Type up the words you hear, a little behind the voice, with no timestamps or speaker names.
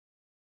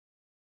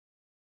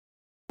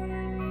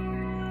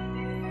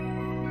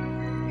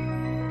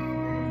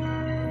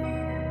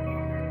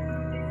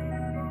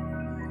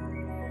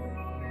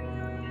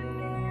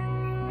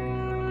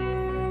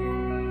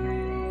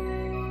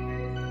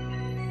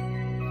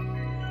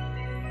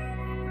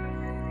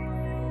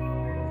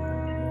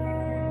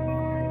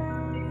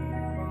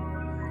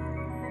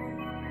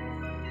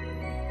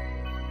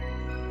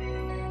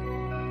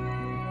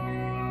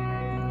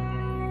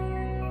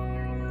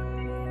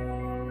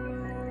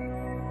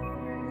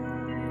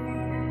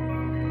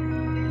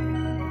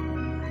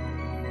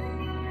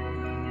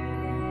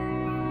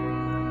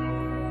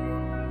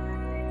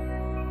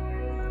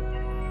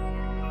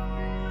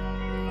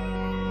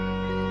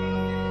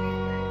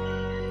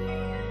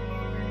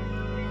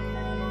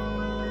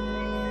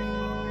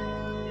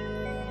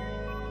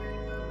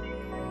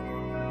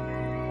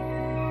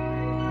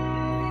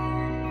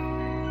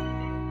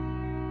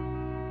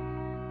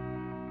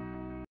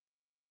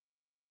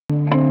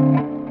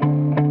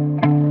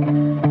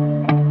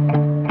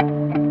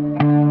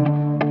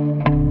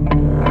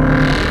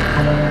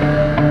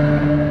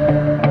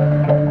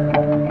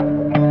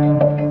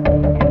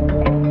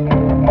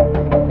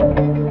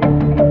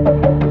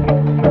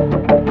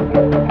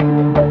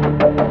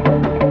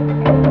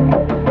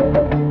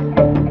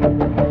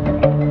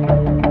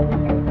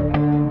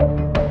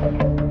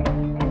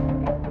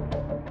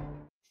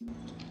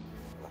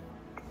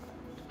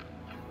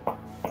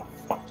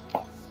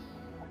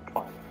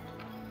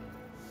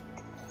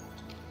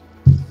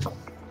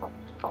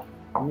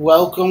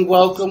Welcome,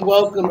 welcome,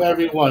 welcome,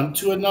 everyone,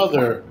 to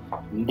another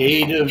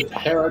Native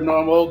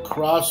Paranormal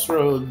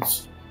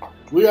Crossroads.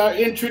 We are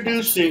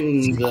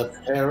introducing the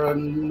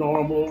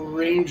Paranormal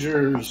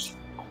Rangers.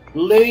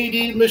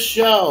 Lady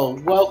Michele,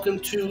 welcome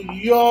to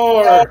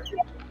your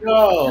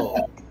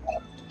show.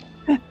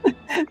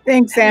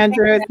 Thanks,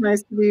 Andrew. It's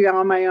nice to be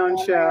on my own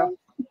show.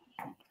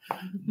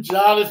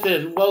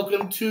 Jonathan,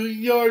 welcome to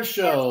your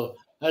show,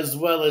 as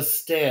well as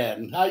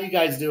Stan. How you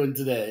guys doing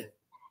today?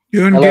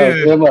 Doing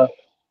good.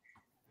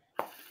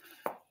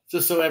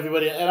 Just so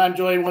everybody, and I'm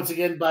joined once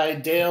again by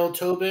Dale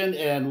Tobin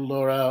and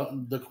Laura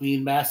the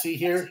Queen Massey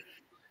here.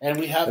 And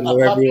we have Hello,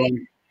 a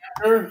puppy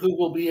everyone. who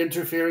will be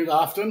interfering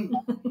often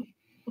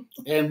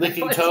and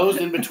licking toes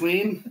in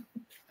between.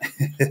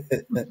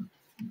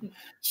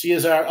 She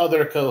is our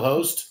other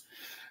co-host.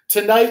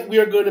 Tonight we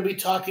are going to be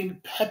talking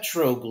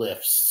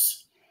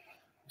petroglyphs.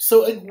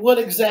 So what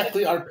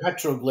exactly are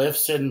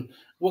petroglyphs, and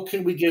what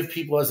can we give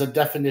people as a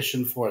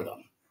definition for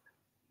them?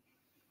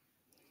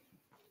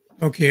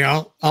 Okay,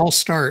 I'll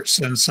start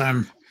since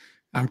I'm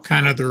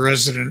kind of the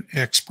resident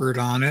expert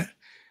on it.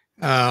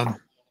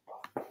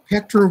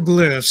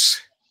 Petroglyphs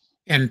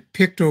and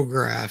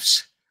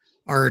pictographs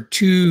are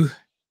two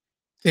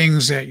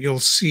things that you'll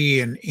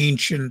see in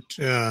ancient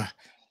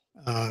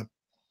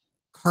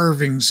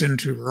carvings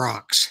into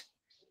rocks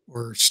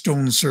or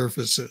stone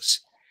surfaces.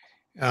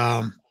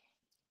 A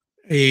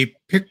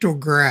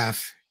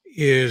pictograph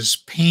is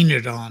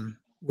painted on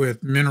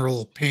with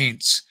mineral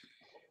paints.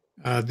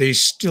 They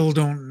still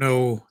don't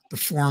know the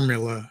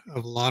formula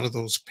of a lot of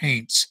those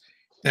paints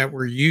that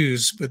were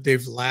used, but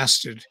they've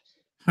lasted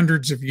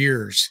hundreds of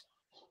years.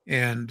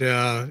 And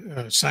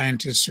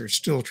scientists are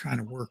still trying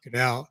to work it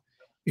out,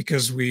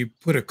 because we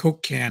put a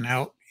Coke can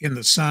out in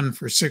the sun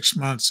for 6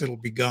 months, it'll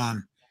be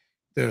gone.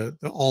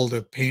 All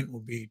the paint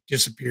will be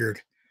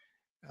disappeared.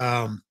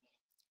 And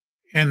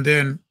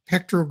then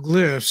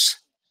petroglyphs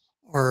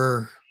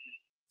are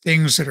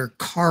things that are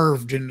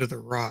carved into the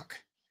rock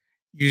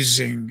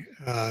using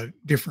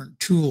different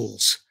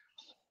tools.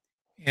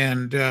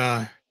 And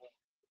I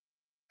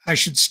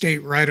should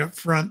state right up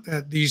front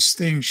that these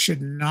things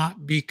should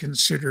not be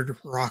considered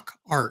rock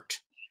art,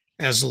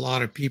 as a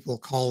lot of people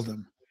call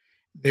them.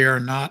 They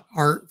are not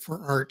art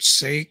for art's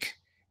sake.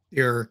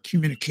 They are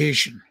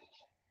communication.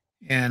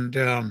 And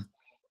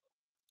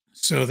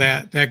so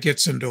that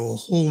gets into a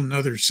whole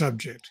nother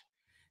subject.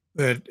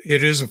 But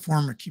it is a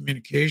form of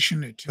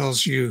communication. It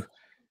tells you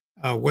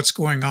what's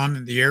going on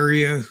in the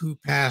area, who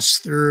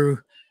passed through,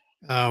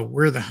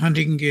 where the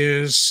hunting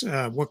is,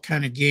 what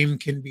kind of game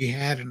can be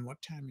had and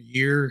what time of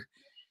year.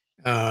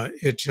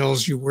 It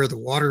tells you where the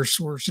water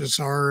sources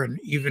are, and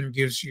even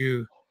gives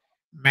you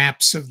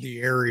maps of the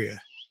area.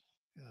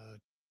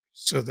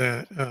 So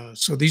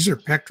these are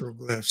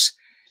petroglyphs.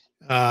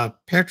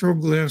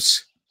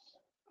 Petroglyphs,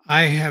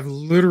 I have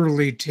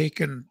literally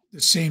taken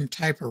the same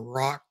type of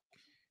rock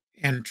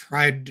and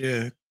tried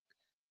to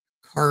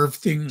carve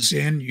things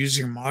in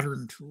using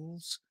modern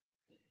tools.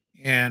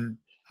 And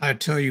I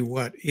tell you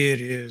what, it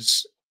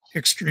is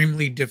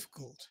extremely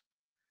difficult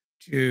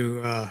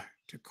to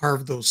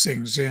carve those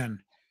things in.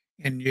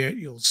 And yet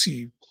you'll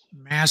see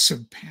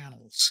massive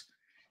panels.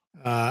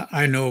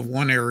 I know of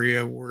one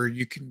area where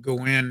you can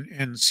go in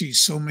and see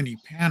so many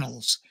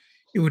panels,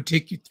 it would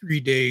take you 3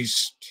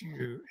 days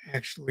to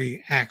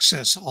actually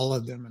access all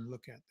of them and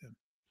look at them.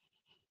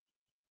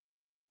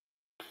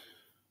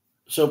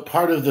 So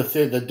part of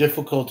the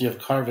difficulty of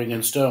carving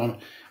in stone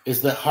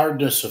is the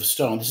hardness of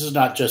stone. This is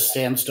not just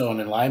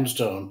sandstone and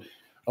limestone.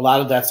 A lot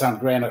of that's on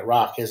granite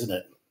rock, isn't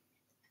it?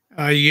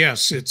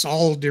 Yes, it's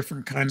all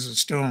different kinds of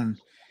stone.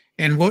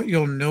 And what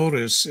you'll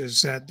notice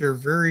is that they're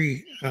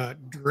very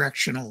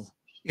directional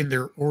in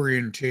their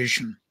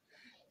orientation.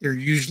 They're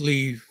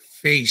usually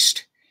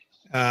faced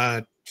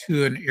to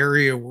an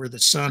area where the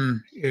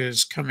sun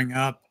is coming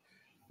up,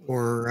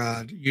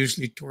 or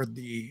usually toward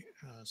the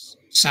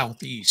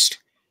southeast,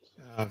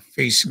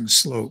 facing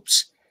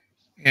slopes.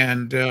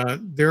 And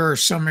there are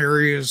some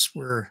areas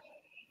where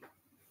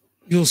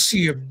you'll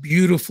see a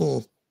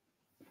beautiful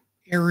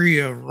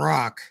area of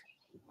rock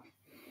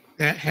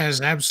that has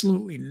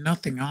absolutely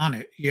nothing on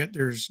it, yet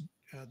there's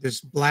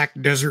this black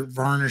desert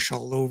varnish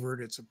all over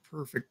it. It's a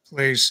perfect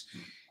place.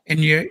 And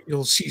yet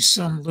you'll see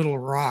some little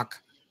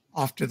rock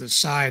off to the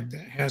side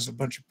that has a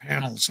bunch of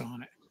panels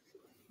on it.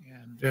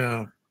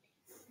 And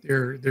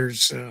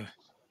there's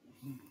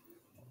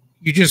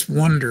you just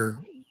wonder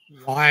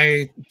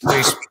why the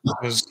place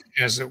was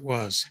as it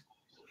was.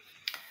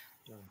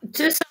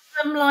 Do some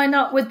of them line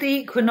up with the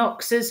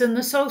equinoxes and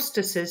the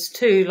solstices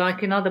too,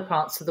 like in other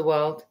parts of the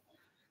world?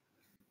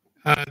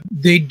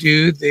 They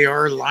do. They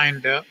are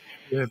lined up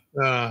with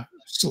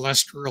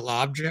celestial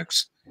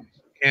objects.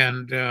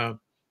 And,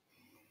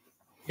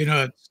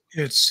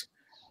 it's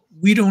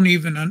we don't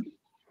even,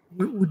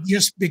 we're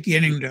just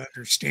beginning to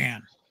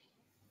understand.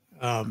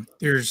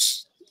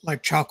 There's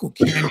like Chaco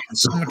Canyon.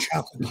 Some of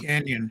Chaco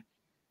Canyon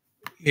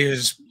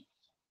is,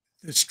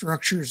 the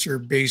structures are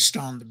based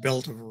on the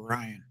belt of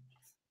Orion.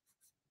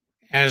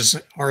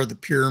 as are the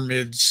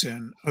pyramids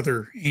and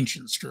other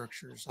ancient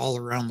structures all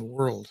around the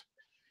world.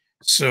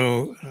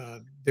 So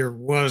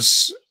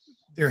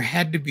there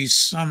had to be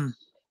some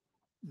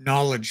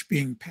knowledge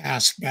being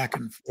passed back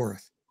and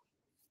forth.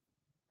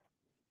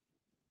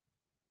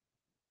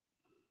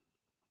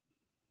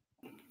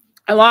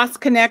 I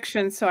lost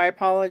connection, so I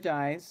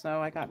apologize.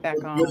 So I got back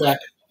You're on. back.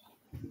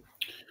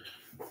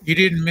 You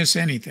didn't miss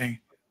anything.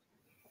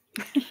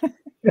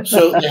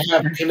 So they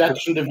have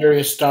connection to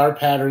various star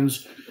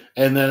patterns,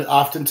 and then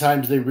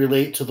oftentimes they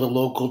relate to the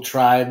local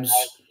tribes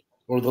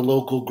or the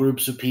local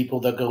groups of people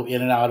that go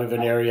in and out of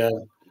an area,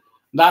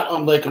 not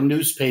unlike a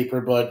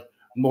newspaper, but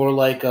more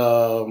like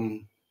a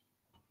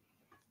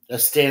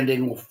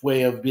standing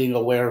way of being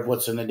aware of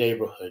what's in the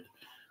neighborhood.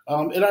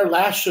 In our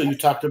last show, you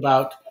talked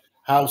about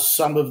how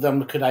some of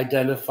them could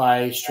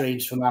identify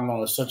strange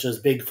phenomena, such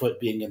as Bigfoot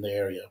being in the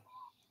area.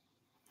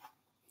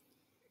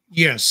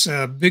 Yes,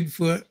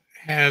 Bigfoot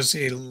has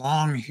a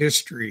long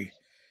history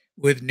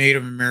with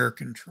Native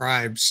American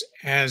tribes,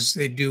 as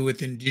they do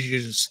with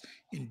indigenous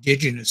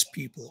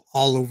people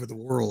all over the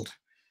world.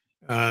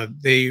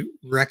 They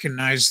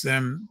recognize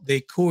them, they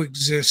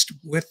coexist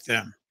with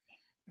them.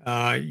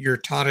 You're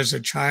taught as a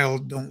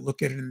child, don't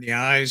look it in the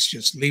eyes,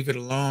 just leave it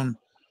alone.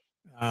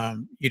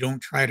 You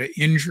don't try to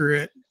injure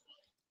it.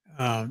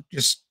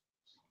 Just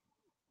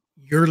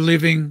you're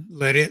living,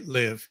 let it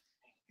live,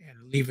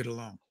 and leave it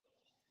alone.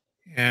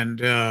 And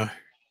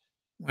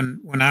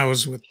when I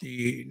was with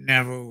the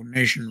Navajo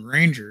Nation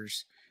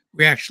Rangers,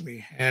 we actually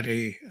had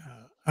a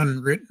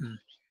unwritten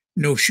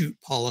no shoot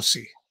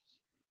policy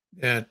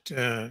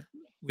that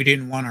we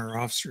didn't want our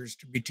officers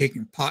to be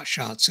taking pot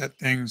shots at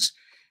things,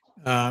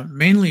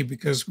 mainly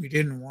because we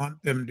didn't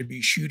want them to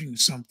be shooting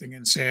something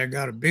and say, I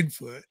got a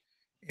Bigfoot,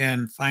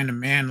 and find a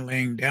man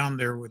laying down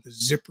there with a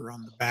zipper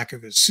on the back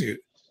of his suit.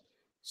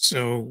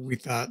 So we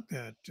thought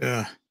that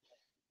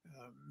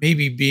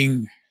maybe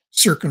being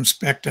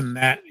circumspect in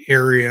that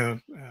area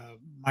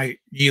might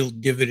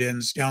yield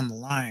dividends down the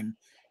line,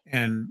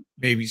 and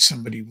maybe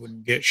somebody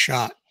wouldn't get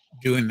shot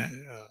doing that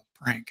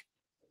prank.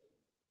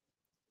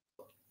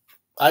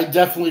 I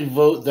definitely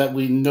vote that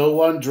we no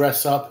one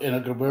dress up in a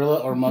gorilla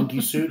or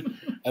monkey suit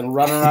and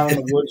run around in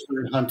the woods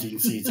during hunting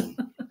season.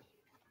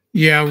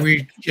 Yeah,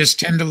 we just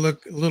tend to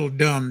look a little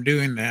dumb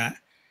doing that,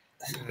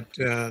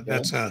 but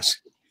that's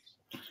us.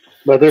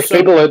 But there's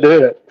people that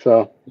do it,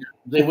 so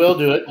they will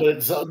do it.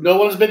 But no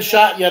one's been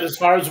shot yet, as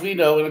far as we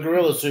know, in a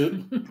gorilla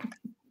suit.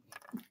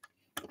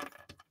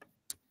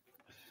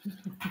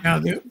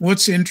 Now,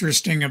 what's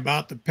interesting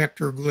about the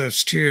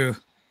petroglyphs too,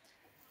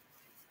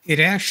 it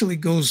actually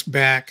goes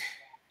back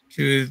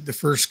to the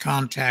first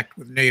contact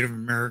with Native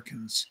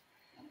Americans.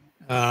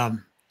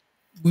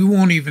 We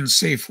won't even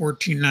say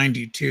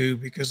 1492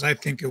 because I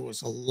think it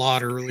was a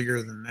lot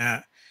earlier than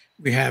that.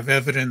 We have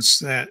evidence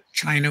that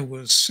China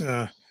was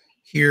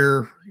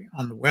here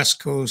on the West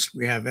Coast.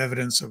 We have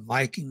evidence of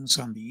Vikings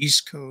on the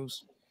East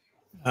Coast.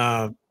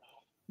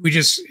 We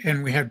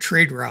have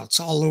trade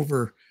routes all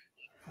over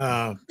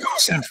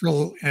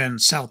Central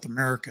and South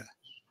America.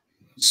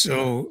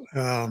 So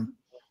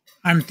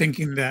I'm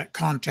thinking that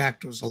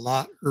contact was a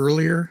lot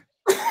earlier.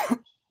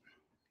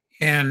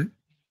 And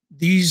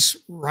these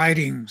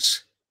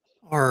writings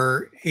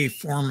are a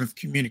form of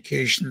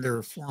communication. They're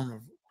a form of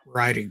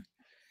writing.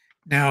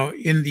 Now,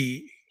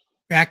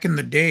 back in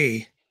the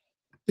day,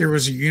 there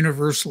was a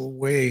universal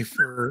way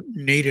for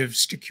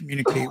natives to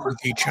communicate with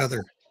each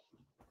other.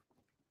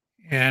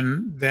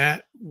 And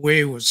that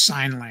way was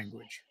sign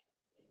language.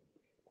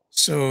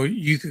 So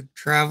you could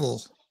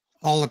travel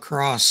all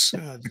across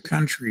the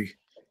country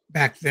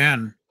back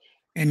then,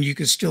 and you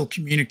could still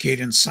communicate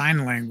in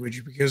sign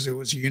language because it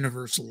was a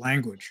universal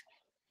language.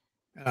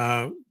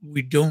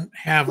 We don't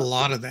have a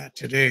lot of that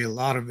today. A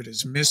lot of it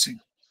is missing.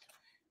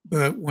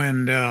 But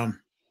when the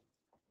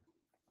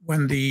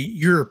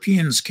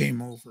Europeans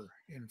came over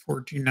in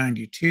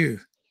 1492,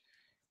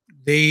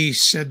 they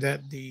said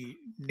that the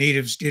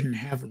natives didn't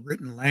have a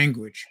written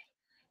language.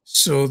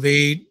 So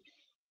they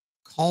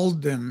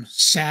called them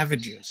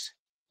savages.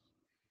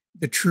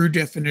 The true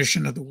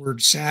definition of the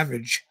word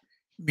savage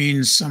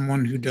means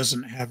someone who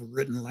doesn't have a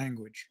written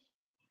language.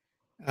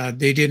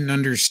 They didn't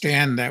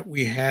understand that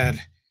we had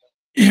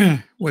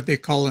what they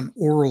call an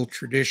oral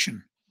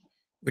tradition,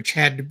 which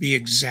had to be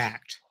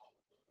exact.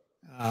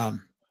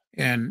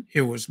 And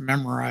it was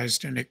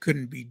memorized and it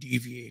couldn't be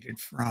deviated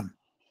from.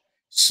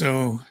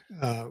 So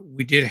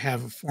we did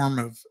have a form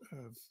of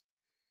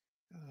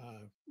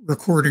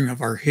recording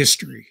of our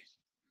history.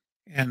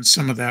 And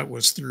some of that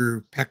was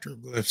through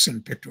petroglyphs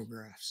and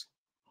pictographs.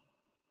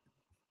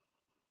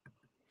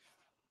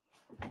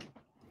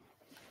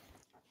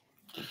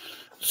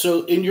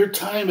 So, in your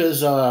time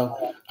as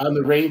on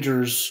the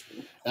Rangers,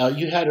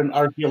 you had an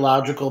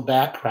archaeological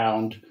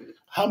background.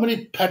 How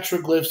many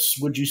petroglyphs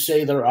would you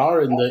say there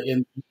are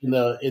in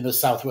the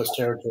Southwest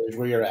Territories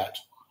where you're at?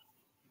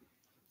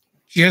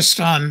 Just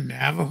on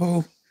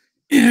Navajo,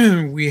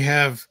 we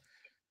have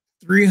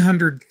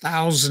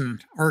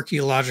 300,000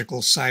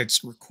 archaeological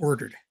sites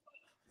recorded.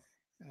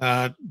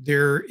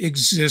 There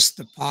exists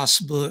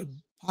the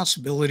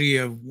possibility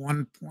of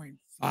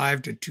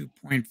 1.5 to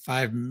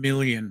 2.5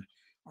 million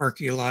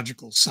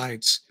archaeological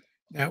sites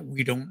that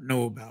we don't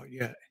know about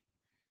yet.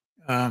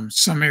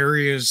 Some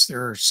areas,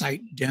 there are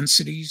site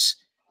densities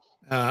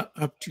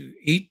up to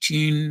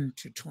 18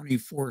 to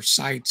 24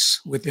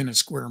 sites within a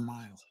square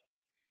mile.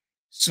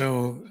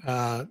 So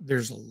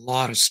there's a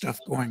lot of stuff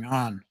going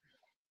on.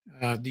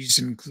 These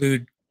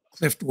include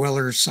cliff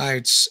dweller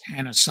sites,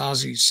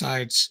 Anasazi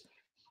sites,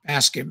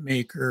 basket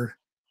maker,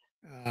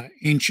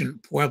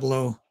 ancient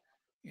pueblo,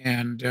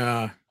 and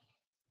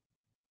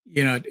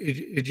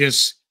it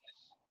just,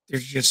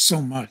 there's just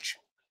so much.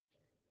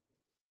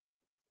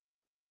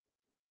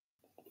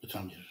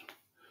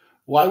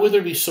 Why would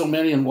there be so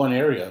many in one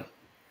area?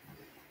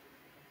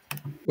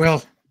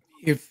 Well,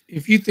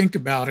 if you think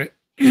about it,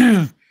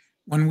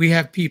 when we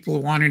have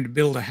people wanting to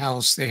build a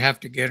house, they have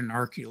to get an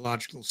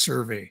archaeological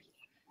survey,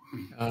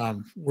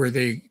 where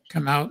they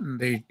come out and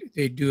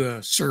they do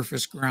a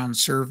surface ground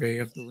survey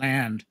of the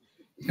land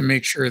to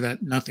make sure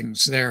that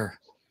nothing's there.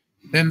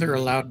 Then they're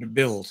allowed to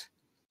build.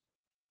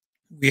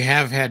 We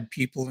have had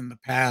people in the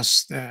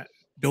past that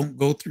don't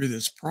go through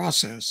this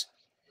process.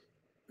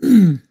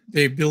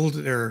 They build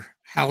their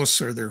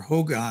house or their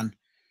hogan,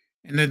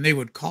 and then they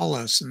would call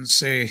us and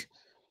say,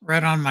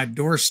 right on my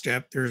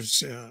doorstep,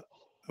 there's a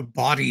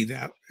body,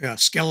 that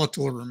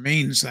skeletal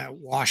remains that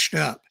washed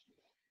up.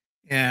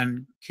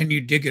 And can you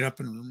dig it up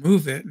and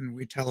remove it? And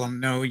we tell them,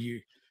 no,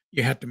 you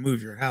have to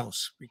move your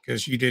house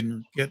because you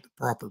didn't get the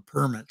proper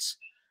permits.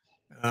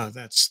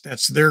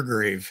 That's their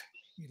grave.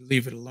 You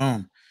leave it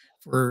alone.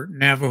 For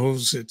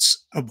Navajos,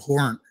 it's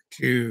abhorrent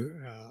to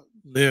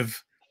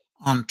live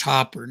on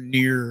top or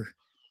near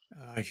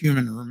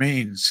human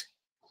remains.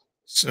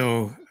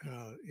 So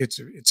it's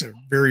a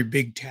very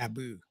big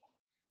taboo.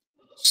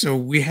 So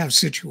we have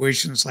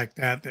situations like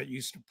that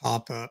used to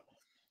pop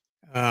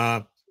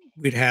up.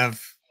 We'd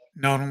have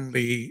not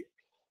only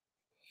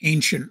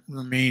ancient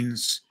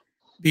remains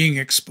being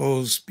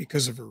exposed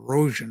because of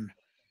erosion,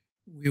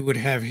 we would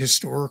have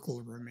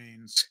historical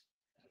remains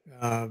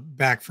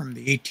back from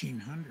the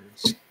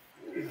 1800s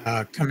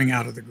coming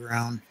out of the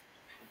ground.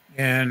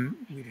 And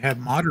we'd have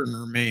modern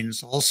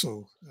remains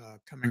also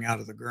coming out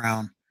of the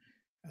ground,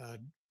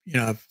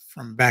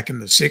 from back in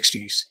the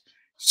 60s.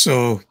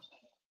 So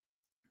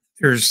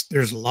there's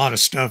a lot of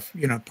stuff.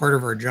 Part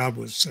of our job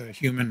was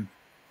human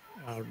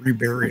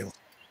reburial,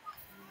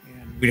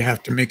 and we'd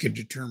have to make a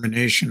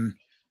determination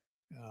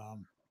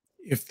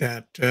if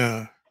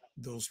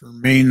those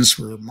remains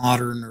were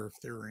modern or if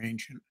they were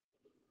ancient.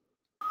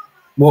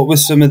 What were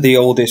some of the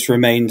oldest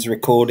remains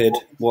recorded?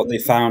 What they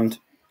found,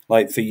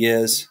 like, for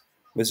years?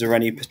 Was there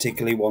any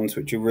particularly ones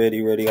which are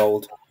really, really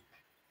old,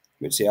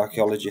 which the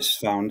archaeologists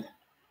found?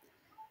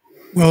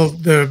 Well,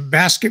 the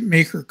basket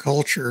maker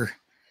culture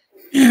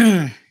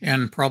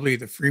and probably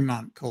the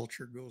Fremont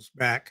culture goes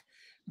back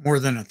more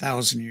than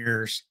 1,000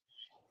 years.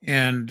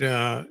 And,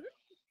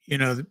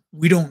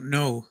 we don't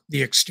know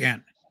the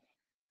extent.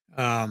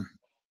 To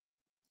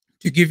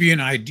give you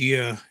an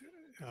idea,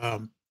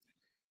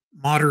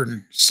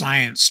 modern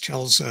science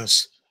tells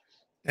us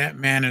that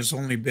man has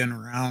only been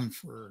around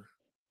for,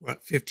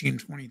 15,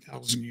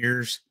 20,000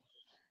 years.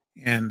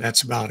 And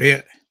that's about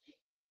it.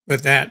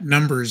 But that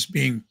number is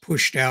being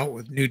pushed out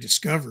with new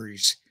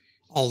discoveries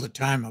all the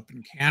time up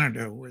in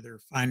Canada, where they're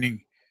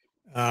finding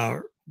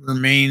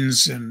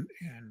remains and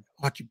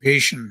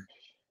occupation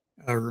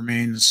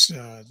remains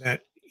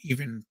that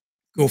even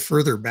go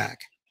further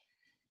back.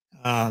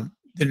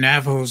 The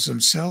Navajos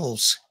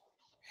themselves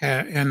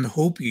and the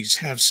Hopis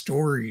have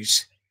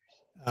stories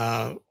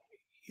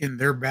in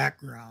their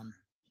background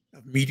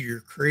of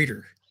Meteor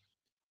Crater.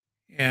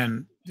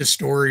 And the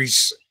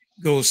stories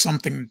go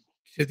something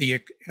to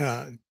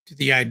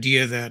the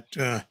idea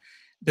that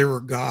there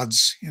were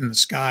gods in the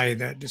sky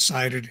that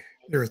decided,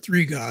 there are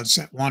 3 gods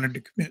that wanted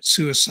to commit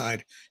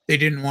suicide. They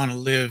didn't want to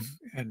live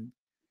and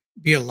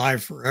be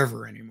alive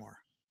forever anymore.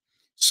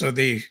 So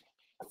they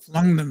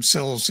flung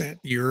themselves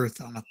at the earth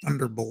on a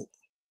thunderbolt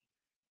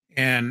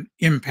and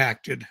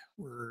impacted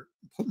where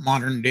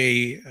modern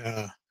day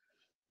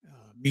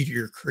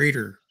Meteor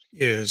Crater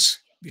is,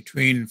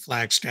 between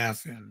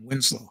Flagstaff and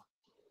Winslow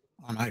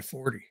on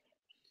I-40.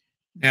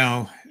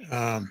 Now,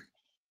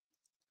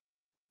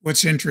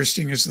 what's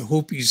interesting is the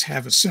Hopis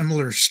have a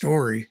similar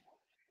story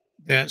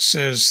that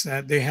says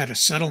that they had a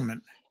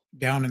settlement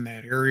down in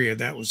that area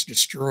that was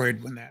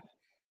destroyed when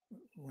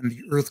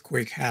the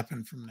earthquake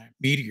happened from that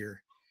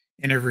meteor.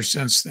 And ever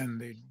since then,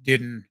 they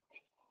didn't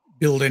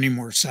build any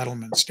more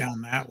settlements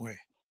down that way.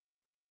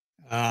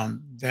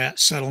 That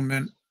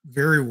settlement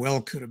very well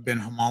could have been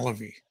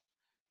Homolovi,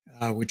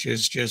 which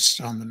is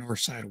just on the north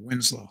side of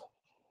Winslow.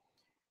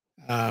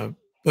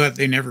 But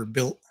they never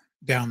built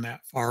down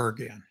that far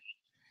again.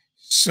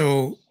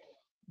 So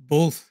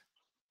both,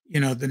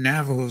 the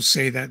Navajos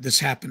say that this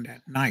happened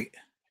at night.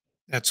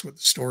 That's what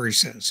the story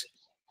says.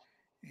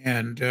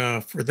 And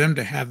for them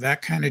to have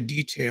that kind of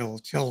detail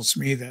tells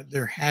me that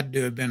there had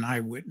to have been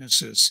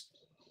eyewitnesses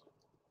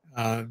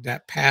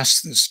that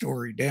passed the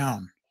story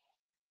down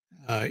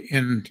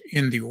in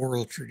the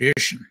oral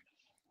tradition.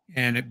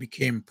 and it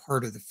became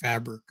part of the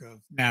fabric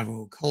of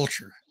Navajo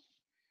culture.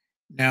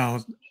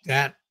 Now,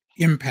 that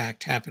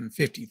impact happened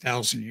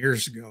 50,000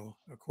 years ago,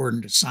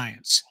 according to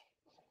science.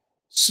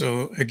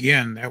 So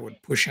again, that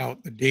would push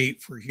out the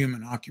date for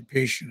human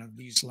occupation of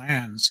these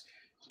lands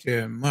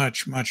to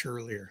much, much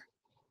earlier.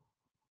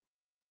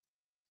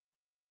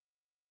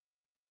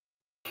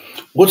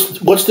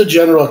 What's the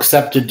general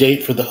accepted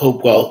date for the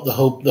Hopewell, the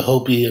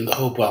Hopi and the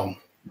Hopewell,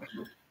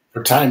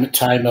 for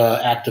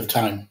active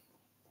time?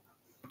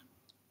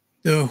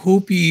 The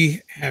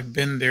Hopi have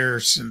been there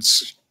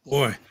since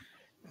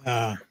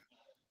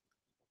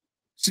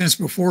since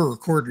before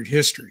recorded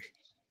history.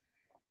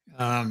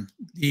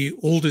 The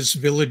oldest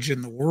village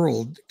in the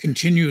world,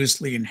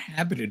 continuously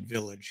inhabited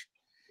village,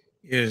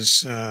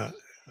 is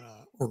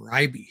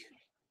Oribe,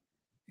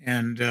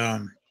 and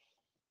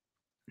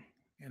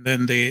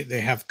then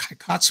they have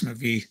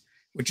Kikotsmavi,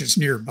 which is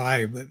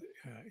nearby, but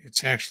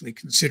it's actually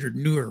considered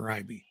New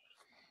Oribe,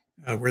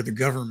 where the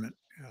government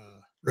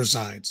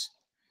resides.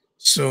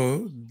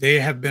 So they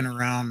have been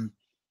around,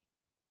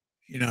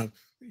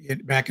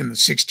 back in the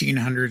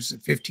 1600s, the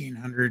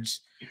 1500s,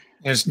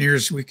 as near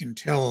as we can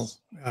tell,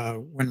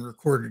 when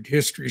recorded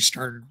history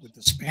started with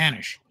the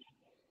Spanish.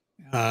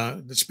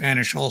 The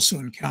Spanish also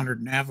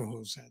encountered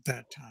Navajos at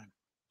that time.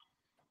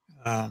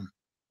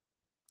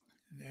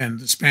 And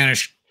the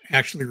Spanish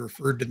actually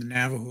referred to the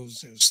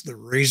Navajos as the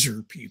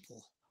razor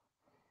people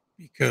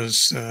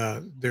because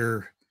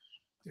their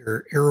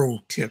arrow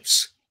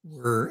tips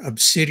were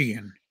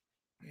obsidian,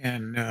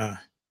 and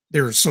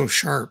they were so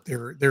sharp.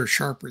 They're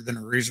sharper than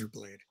a razor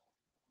blade.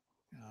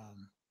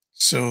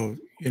 So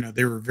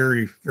they were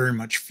very, very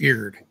much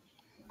feared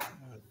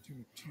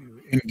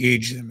to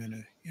engage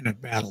them in a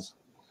battle.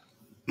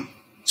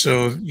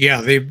 So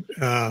yeah,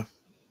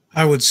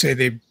 I would say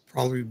they've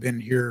probably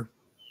been here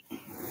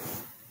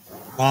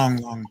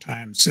long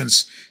time,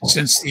 since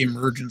the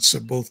emergence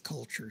of both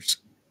cultures.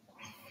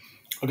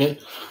 Okay.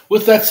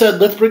 With that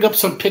said, let's bring up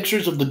some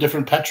pictures of the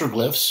different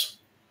petroglyphs,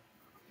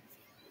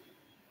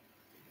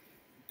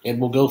 and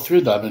we'll go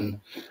through them and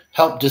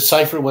help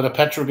decipher what a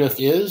petroglyph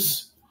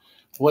is,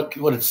 what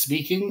it's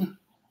speaking.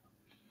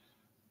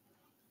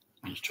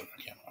 Just turn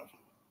the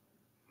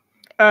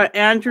camera off.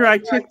 Andrew, I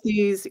took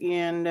these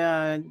in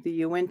the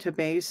Uinta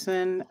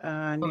Basin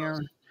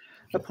near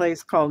a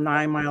place called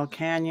 9 Mile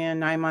Canyon.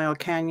 9 Mile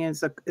Canyon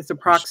is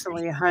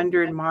approximately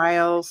 100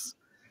 miles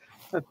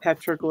of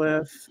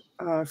petroglyph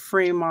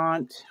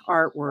Fremont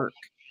artwork.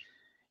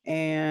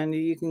 And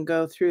you can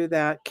go through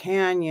that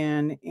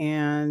canyon,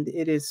 and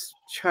it is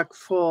chock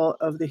full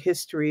of the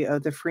history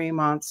of the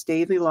Fremont's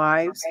daily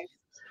lives.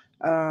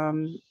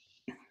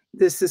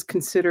 This is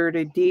considered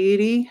a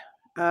deity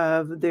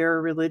of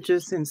their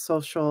religious and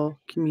social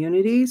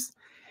communities.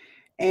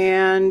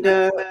 And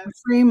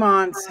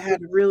Fremont's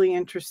had a really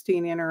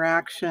interesting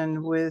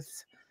interaction with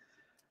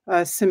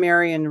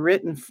Sumerian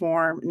written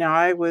form. Now,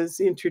 I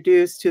was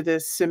introduced to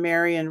this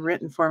Sumerian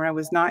written form. I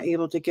was not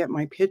able to get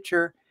my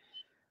picture,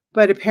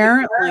 but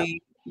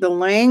apparently the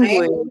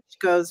language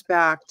goes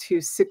back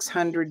to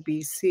 600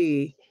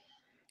 BC.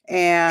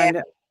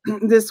 And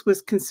this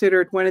was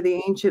considered one of the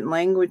ancient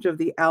language of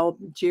the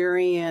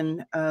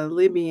Algerian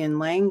Libyan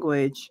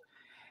language.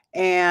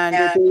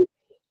 And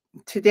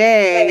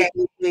today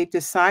they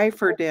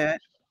deciphered it,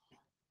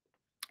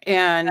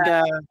 and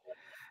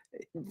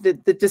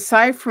the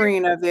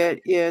deciphering of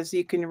it is,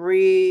 you can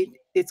read,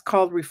 it's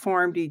called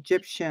Reformed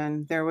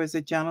Egyptian. There was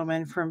a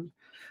gentleman from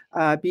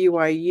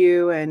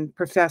BYU, and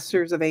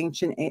professors of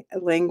ancient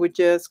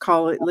languages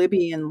call it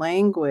Libyan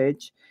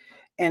language.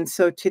 And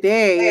so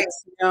today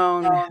it's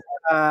known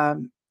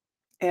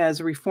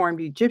as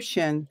Reformed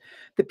Egyptian.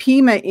 The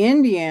Pima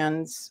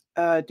Indians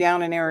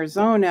down in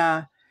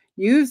Arizona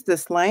use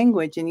this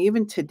language, and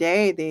even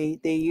today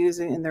they use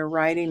it in their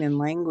writing and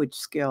language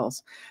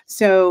skills.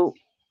 So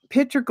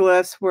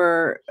petroglyphs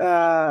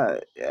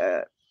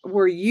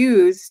were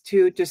used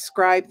to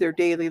describe their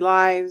daily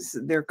lives,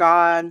 their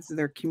gods,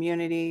 their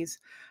communities,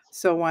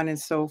 so on and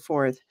so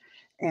forth.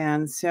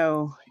 And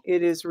so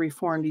it is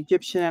Reformed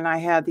Egyptian, and I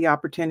had the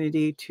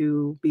opportunity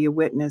to be a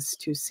witness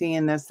to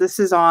seeing this. This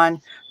is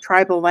on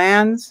tribal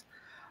lands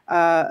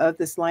of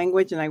this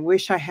language, and I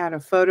wish I had a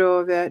photo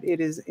of it.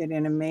 It is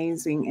an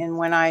amazing. And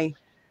when I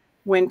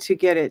went to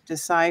get it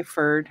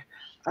deciphered,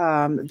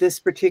 this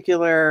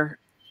particular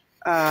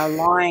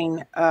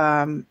line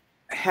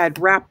had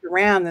wrapped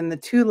around, and the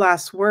two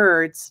last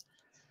words,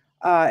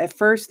 at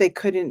first they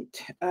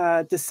couldn't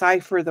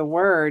decipher the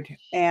word.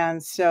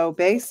 And so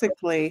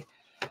basically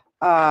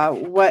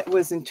what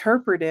was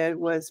interpreted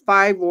was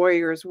 5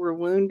 warriors were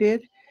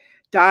wounded,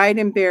 died,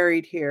 and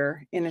buried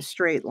here in a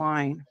straight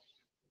line.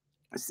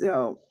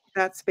 So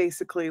that's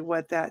basically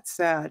what that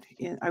said.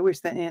 I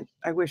wish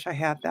I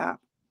had that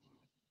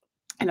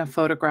in a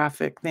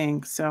photographic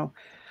thing. So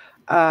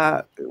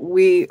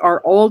we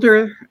are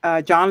older.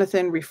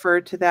 Jonathan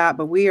referred to that,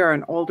 but we are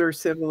an older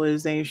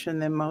civilization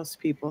than most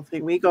people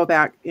think. We go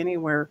back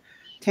anywhere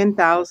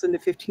 10,000 to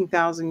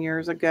 15,000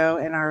 years ago,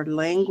 and our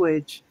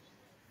language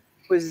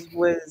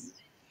was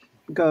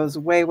goes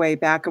way, way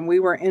back, and we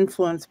were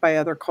influenced by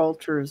other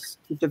cultures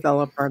to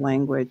develop our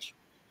language.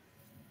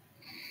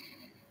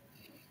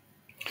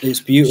 It's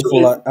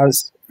beautiful.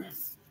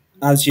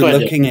 As you're Go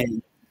ahead, looking at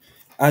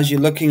as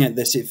you're looking at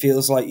this, it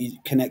feels like you're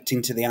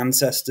connecting to the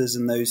ancestors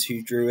and those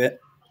who drew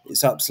it.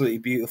 It's absolutely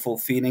beautiful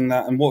feeling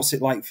that. And what's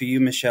it like for you,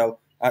 Michele,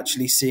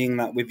 actually seeing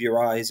that with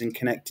your eyes and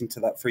connecting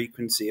to that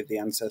frequency of the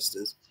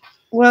ancestors?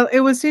 Well, it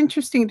was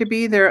interesting to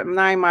be there at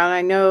 9 Mile.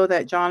 I know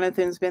that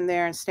Jonathan's been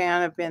there and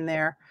Stan have been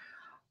there.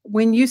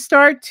 When you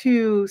start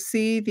to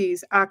see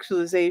these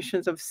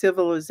actualizations of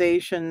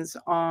civilizations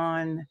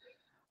on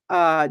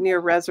near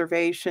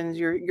reservations,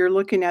 you're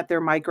looking at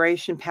their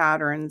migration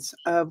patterns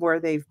of where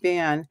they've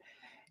been,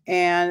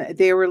 and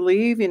they were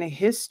leaving a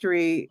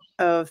history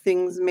of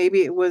things.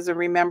 Maybe it was a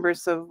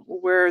remembrance of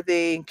where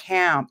they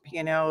camp.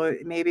 You know,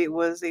 maybe it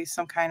was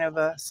some kind of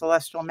a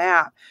celestial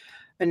map,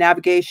 a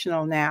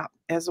navigational map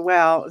as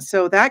well.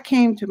 So that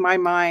came to my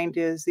mind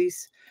is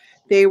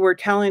they were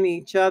telling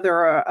each other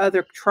or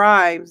other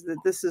tribes that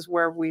this is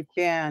where we've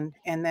been,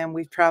 and then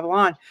we travel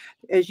on.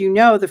 As you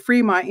know, the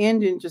Fremont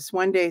Indian just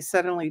one day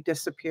suddenly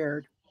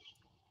disappeared,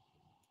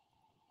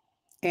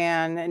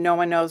 and no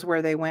one knows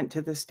where they went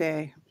to this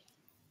day.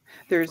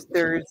 There's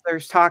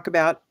talk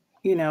about,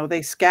 you know,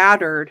 they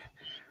scattered,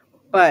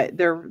 but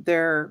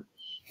their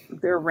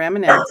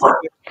remnants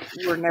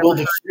were never. Well,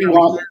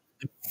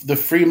 the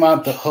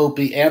Fremont, the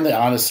Hopi, and the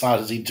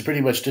Anasazi pretty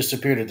much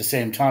disappeared at the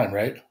same time,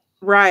 right?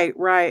 Right,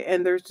 right.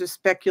 And there's just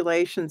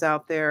speculations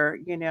out there,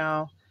 you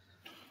know,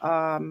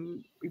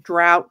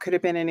 drought could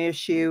have been an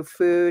issue,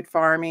 food,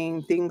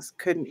 farming, things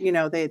couldn't, you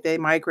know, they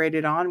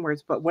migrated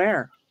onwards, but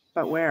where?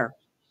 But where?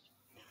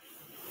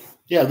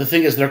 Yeah, the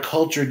thing is, their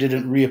culture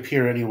didn't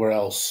reappear anywhere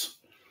else.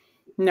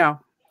 No,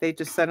 they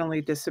just suddenly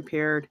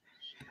disappeared.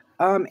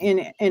 In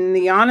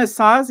the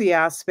Anasazi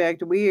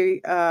aspect,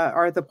 we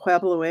are the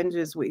Pueblo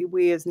Indians.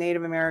 We as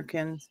Native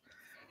Americans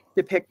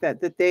depict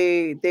that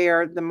they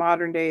are the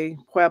modern day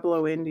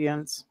Pueblo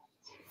Indians,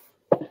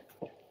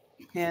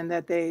 and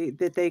that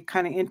they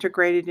kind of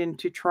integrated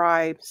into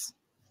tribes.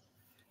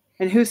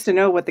 And who's to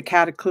know what the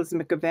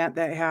cataclysmic event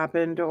that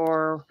happened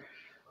or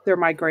their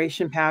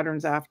migration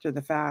patterns after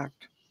the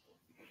fact?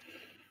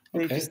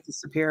 They Okay. just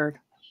disappeared.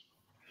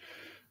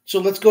 So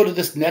let's go to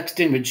this next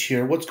image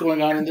here. What's going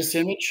on in this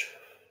image?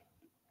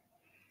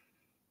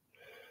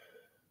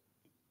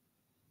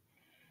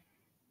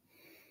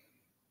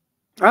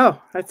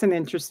 Oh, that's an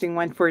interesting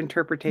one for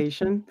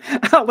interpretation.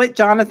 I'll let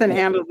Jonathan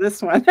handle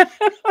this one.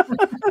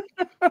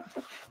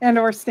 And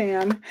or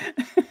Stan.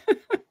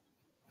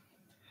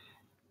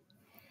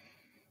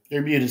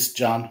 You're muted,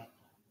 John.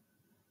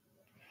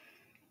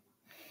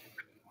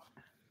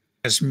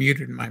 Has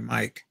muted my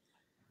mic.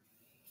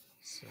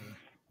 So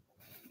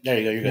There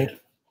you go. You're good.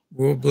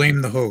 We'll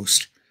blame the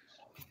host.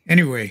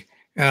 Anyway,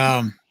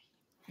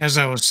 as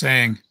I was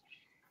saying,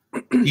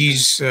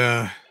 he's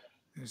let's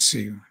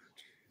see.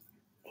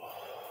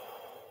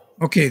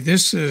 Okay,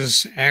 this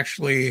is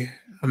actually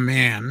a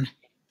man.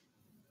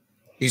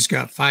 He's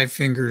got 5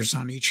 fingers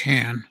on each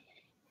hand.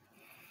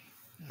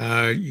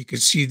 You can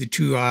see the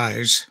 2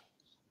 eyes.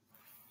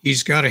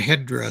 He's got a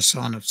headdress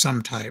on of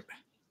some type.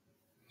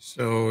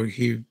 So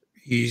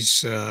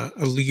he's a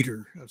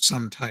leader of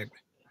some type.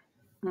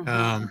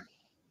 Mm-hmm.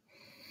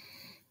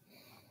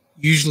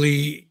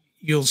 Usually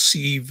you'll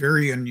see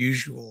very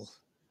unusual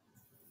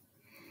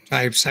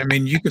types. I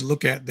mean, you could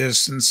look at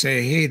this and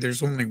say, hey,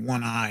 there's only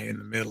one eye in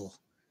the middle.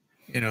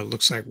 You know, it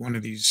looks like one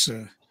of these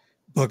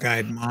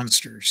bug-eyed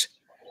monsters.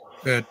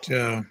 But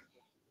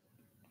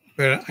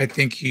I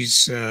think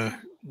he's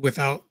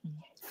without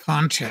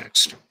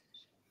context.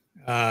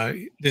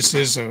 This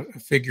is a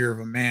figure of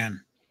a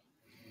man.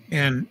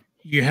 And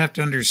you have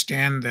to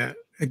understand that,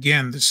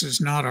 again, this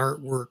is not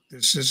artwork.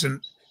 This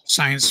isn't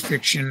science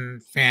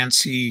fiction,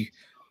 fancy,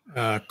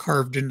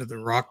 carved into the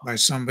rock by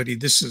somebody.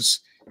 This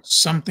is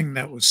something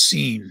that was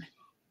seen.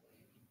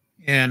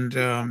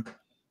 And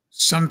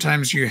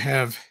sometimes you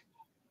have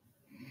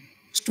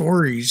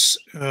stories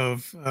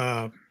of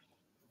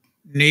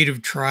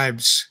native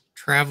tribes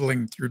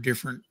traveling through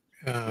different,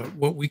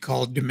 what we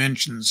call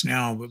dimensions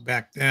now, but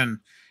back then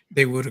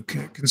they would have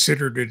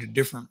considered it a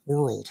different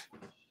world.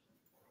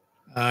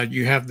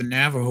 You have the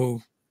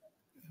Navajo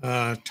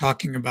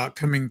talking about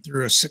coming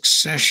through a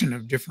succession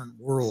of different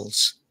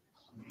worlds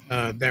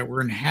that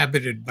were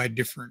inhabited by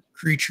different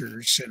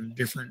creatures and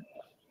different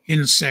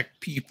insect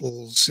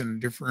peoples and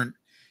different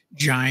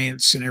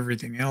giants and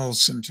everything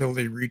else until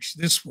they reach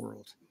this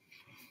world.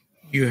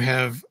 You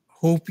have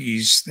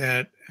Hopis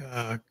that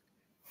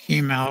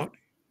came out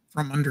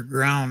from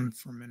underground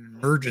from an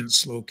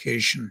emergence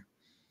location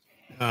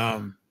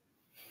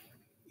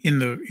in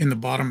the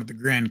bottom of the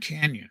Grand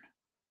Canyon.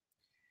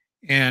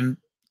 And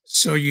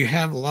so you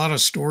have a lot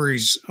of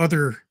stories.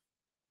 Other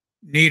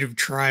native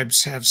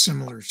tribes have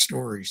similar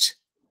stories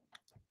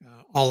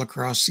all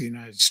across the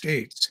United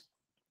States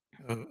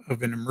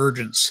of an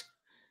emergence.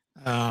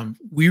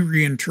 We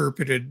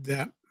reinterpreted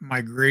that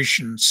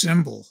migration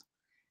symbol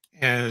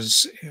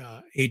as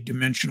a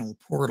dimensional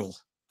portal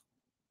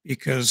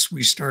because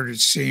we started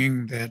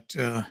seeing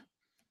that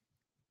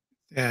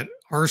that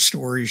our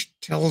story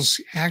tells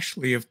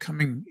actually of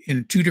coming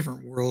in two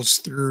different worlds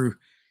through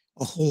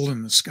a hole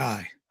in the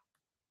sky.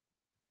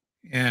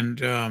 And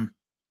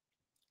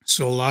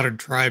so a lot of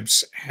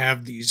tribes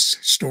have these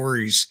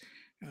stories.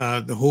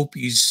 The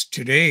Hopis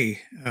today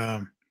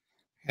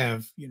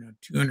have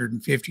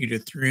 250 to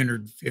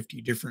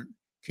 350 different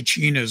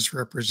kachinas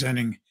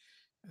representing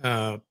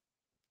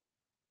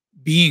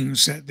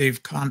beings that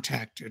they've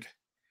contacted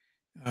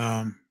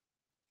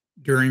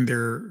during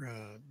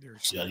their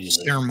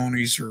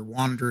ceremonies or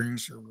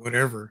wanderings or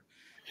whatever.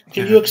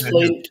 Can you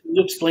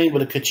explain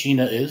what a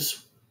kachina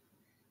is?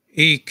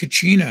 A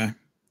kachina,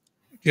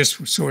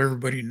 just so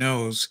everybody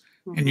knows,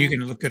 and you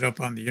can look it up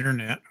on the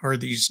internet, are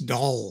these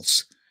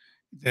dolls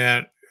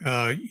that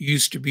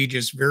used to be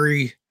just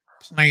very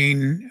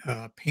plain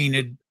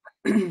painted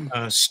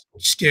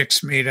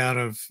sticks made out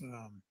of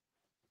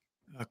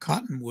a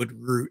cottonwood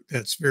root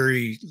that's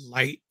very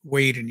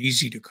lightweight and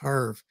easy to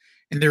carve.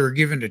 And they were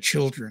given to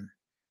children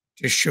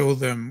to show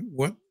them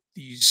what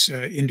these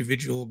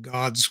individual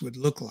gods would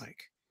look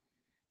like,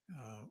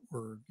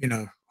 or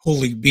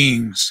holy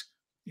beings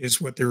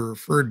is what they're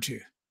referred to.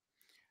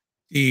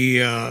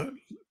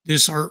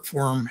 This art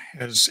form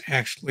has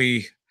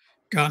actually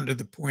gotten to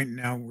the point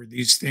now where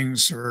these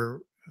things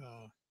are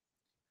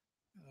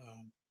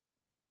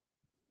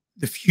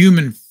the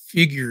human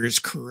figure is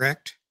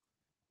correct.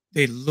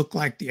 They look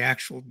like the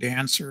actual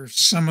dancer.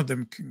 Some of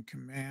them can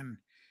command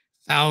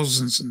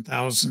thousands and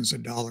thousands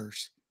of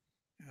dollars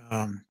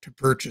to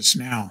purchase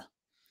now.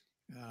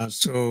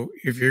 So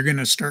if you're going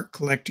to start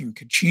collecting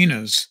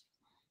kachinas,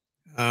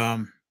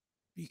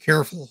 be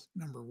careful,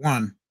 number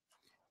one.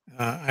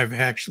 I've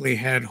actually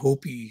had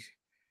Hopi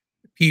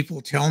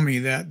people tell me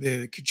that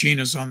the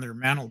kachinas on their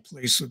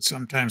mantelpiece would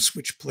sometimes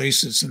switch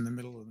places in the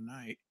middle of the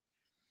night.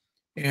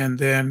 And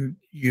then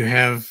you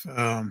have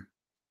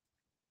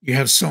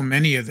so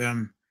many of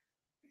them,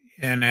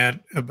 and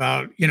at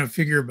about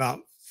figure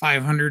about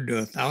 $500 to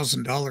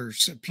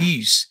 $1,000 a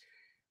piece,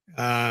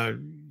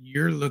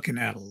 you're looking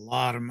at a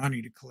lot of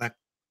money to collect.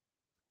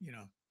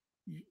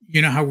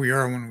 You know how we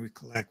are when we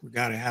collect; we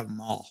got to have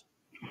them all.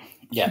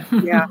 Yeah,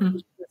 yeah.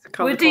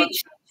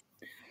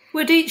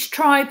 Would each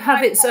tribe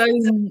have its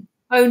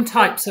own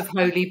types of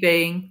holy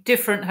being,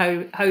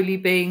 different holy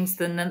beings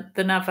than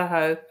the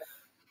Navajo?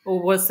 Or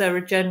was there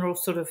a general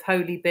sort of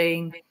holy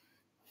being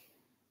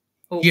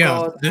or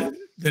god?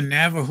 The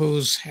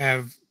Navajos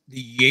have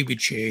the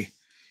Yebiche,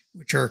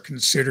 which are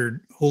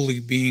considered holy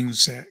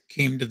beings that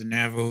came to the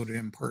Navajo to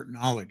impart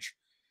knowledge.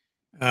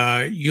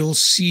 You'll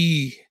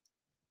see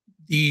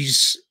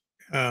these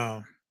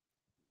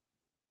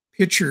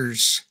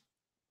pictures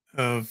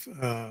of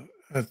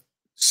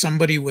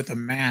somebody with a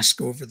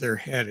mask over their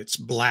head. It's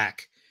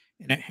black,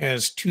 and it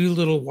has two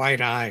little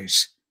white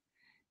eyes.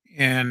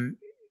 And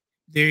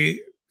they're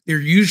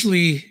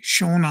usually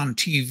shown on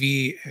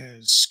TV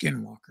as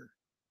Skinwalker.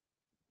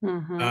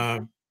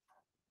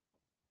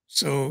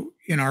 So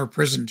in our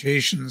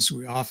presentations,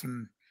 we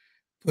often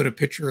put a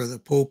picture of the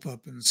Pope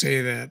up and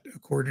say that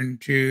according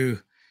to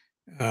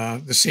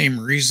the same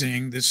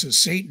reasoning, this is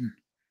Satan.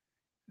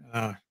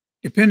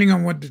 Depending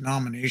on what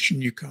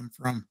denomination you come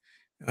from,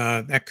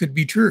 that could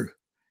be true.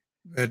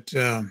 But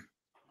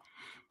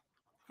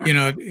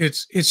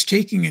it's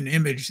taking an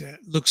image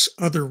that looks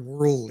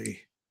otherworldly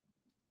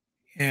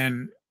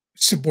and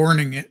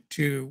suborning it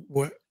to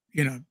what,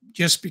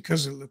 just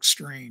because it looks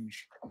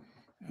strange.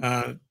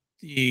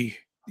 The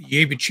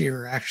Yebiche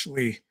are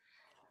actually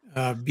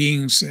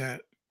beings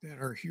that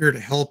are here to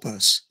help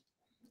us.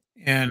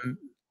 And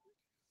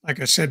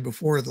like I said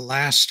before, the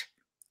last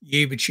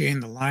Yebiche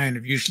and the lion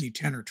of usually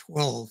 10 or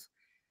 12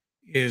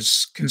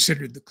 is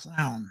considered the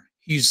clown.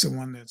 He's the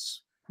one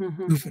that's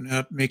goofing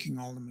up, making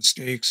all the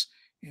mistakes.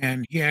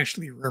 And he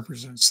actually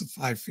represents the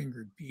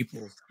five-fingered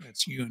people.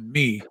 That's you and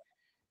me,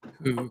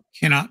 who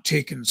cannot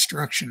take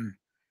instruction.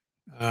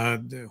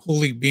 The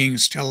holy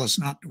beings tell us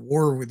not to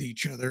war with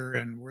each other,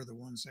 and we're the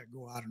ones that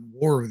go out and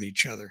war with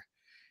each other.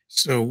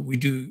 So we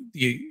do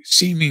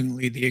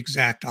seemingly the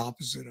exact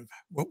opposite of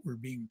what we're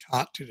being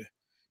taught to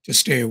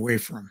stay away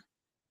from.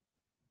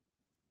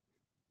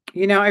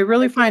 I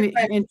really find it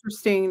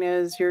interesting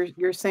as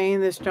you're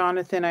saying this,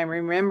 Jonathan. I'm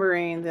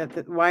remembering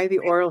that why the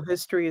oral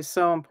history is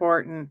so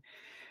important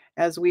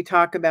as we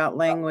talk about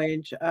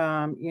language.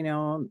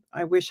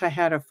 I wish I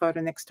had a photo.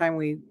 Next time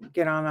we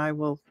get on, I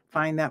will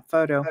find that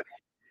photo.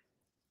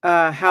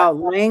 How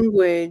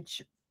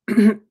language,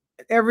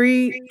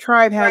 every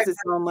tribe has its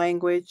own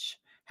language,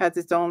 has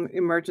its own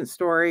emergent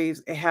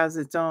stories. It has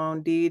its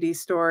own deity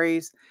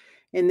stories.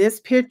 In this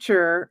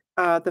picture,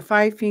 the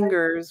five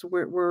fingers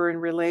were in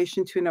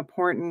relation to an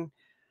important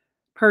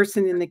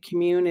person in the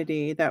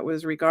community that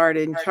was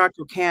regarded in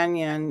Chaco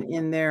Canyon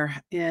in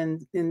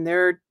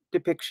their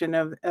depiction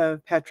of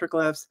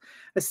petroglyphs.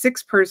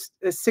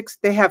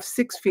 They have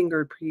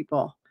six-fingered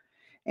people.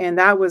 And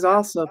that was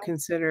also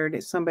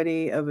considered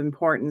somebody of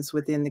importance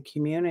within the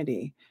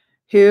community.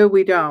 Who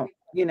we don't,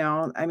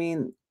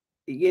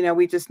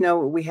 we just know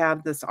we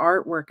have this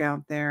artwork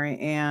out there,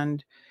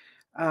 and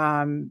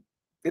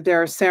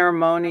there are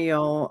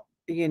ceremonial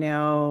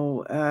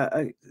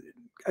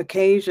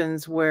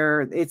occasions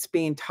where it's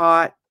being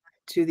taught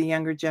to the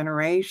younger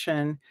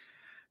generation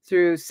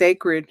through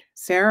sacred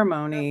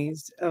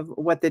ceremonies of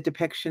what the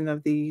depiction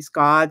of these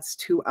gods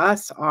to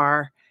us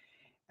are.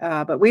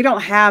 But we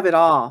don't have it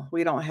all.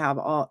 We don't have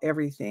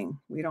everything.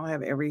 We don't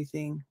have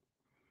everything,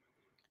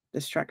 the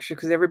structure,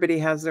 because everybody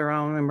has their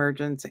own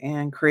emergence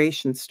and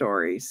creation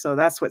stories. So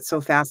that's what's so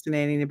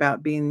fascinating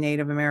about being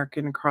Native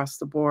American across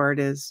the board,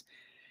 is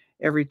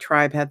every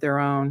tribe had their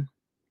own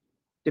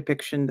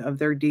depiction of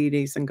their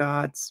deities and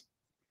gods.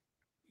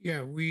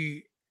 Yeah,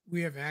 we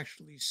have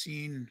actually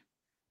seen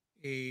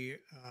a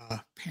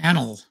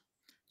panel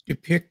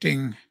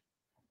depicting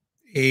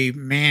a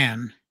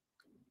man,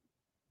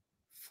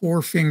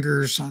 4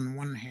 fingers on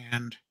one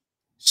hand,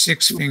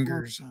 6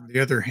 fingers on the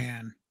other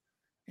hand,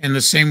 and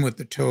the same with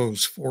the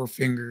toes, 4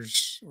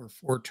 fingers or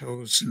 4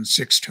 toes and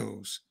 6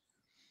 toes.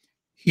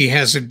 He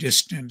has a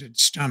distended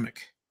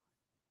stomach,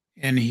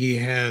 and he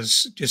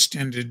has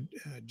distended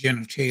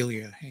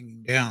genitalia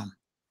hanging down.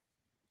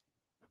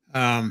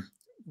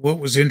 What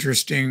was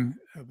interesting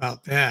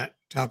about that,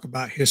 talk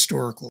about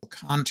historical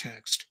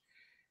context,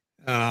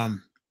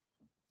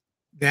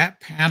 that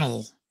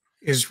panel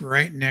is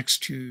right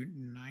next to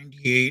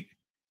 98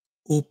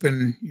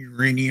 open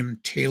uranium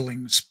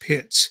tailings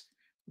pits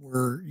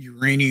where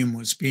uranium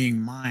was being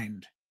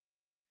mined.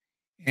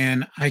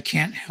 And I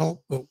can't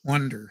help but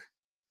wonder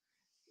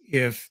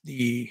if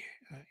the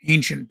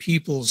ancient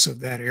peoples of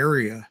that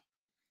area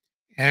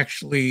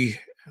actually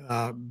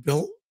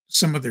built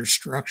some of their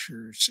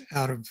structures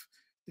out of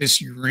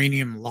this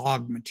uranium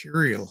log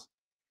material,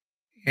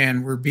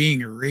 and we're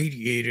being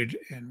irradiated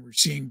and we're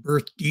seeing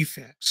birth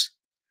defects.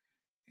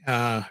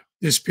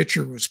 This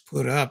picture was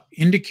put up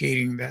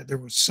indicating that there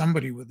was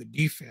somebody with a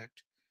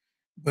defect,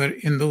 but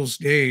in those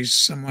days,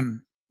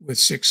 someone with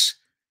six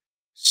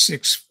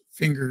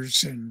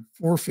fingers and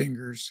 4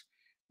 fingers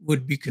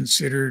would be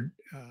considered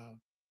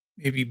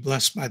maybe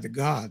blessed by the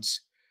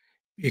gods,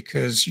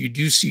 because you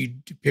do see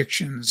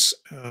depictions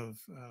of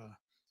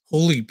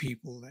holy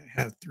people that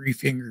have 3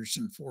 fingers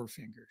and 4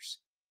 fingers,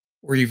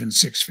 or even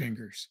 6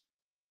 fingers.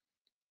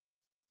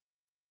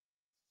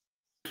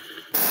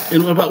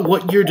 And about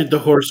what year did the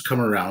horse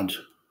come around?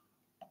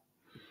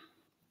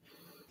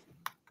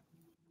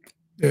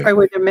 I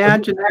would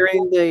imagine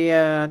during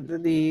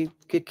the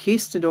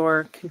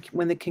conquistador,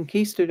 when the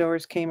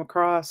conquistadors came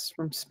across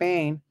from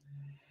Spain.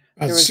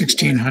 About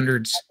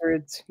 1600s.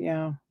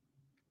 Yeah.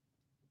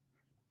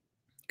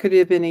 Could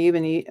have been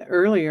even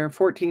earlier,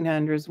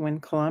 1400s, when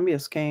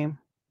Columbus came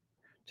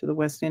to the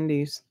West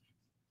Indies.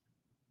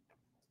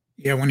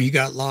 Yeah, when he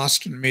got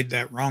lost and made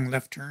that wrong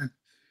left turn.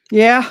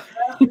 Yeah.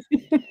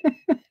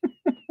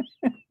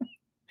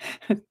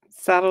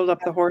 Saddled up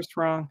the horse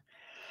wrong.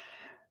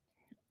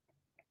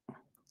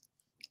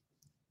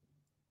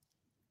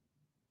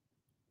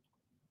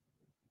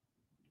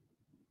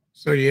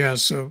 So yeah,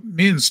 so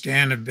me and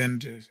Stan have been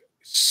to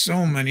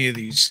so many of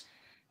these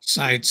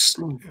sites.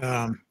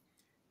 A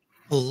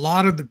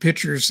lot of the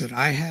pictures that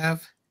I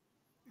have,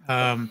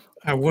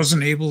 I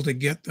wasn't able to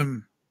get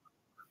them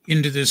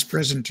into this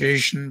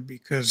presentation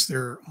because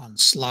they're on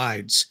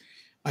slides.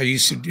 I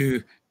used to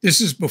do, this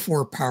is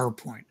before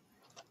PowerPoint.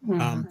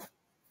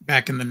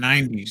 Back in the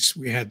 90s,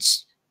 we had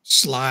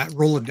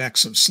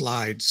Rolodex of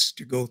slides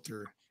to go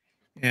through.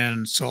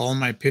 And so all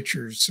my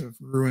pictures of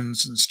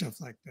ruins and stuff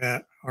like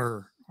that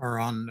are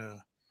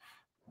on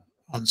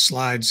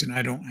slides, and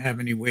I don't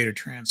have any way to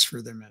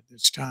transfer them at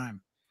this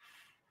time.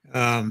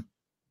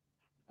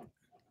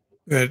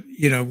 But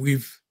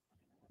we've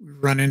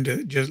run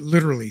into just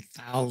literally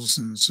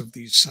thousands of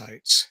these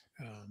sites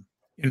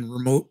in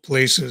remote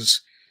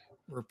places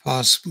where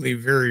possibly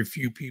very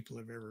few people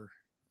have ever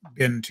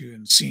been to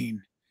and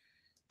seen.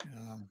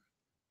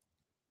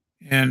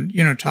 And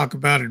talk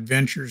about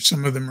adventures.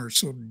 Some of them are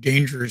so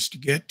dangerous to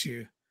get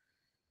to.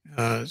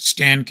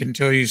 Stan can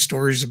tell you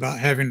stories about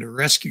having to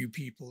rescue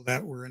people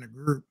that were in a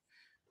group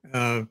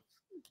that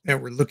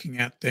were looking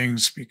at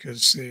things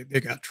because they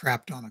got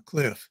trapped on a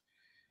cliff.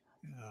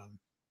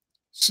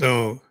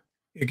 So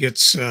it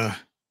gets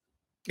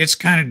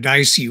kind of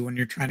dicey when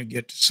you're trying to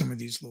get to some of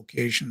these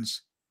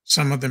locations.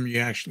 Some of them you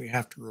actually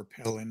have to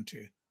rappel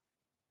into.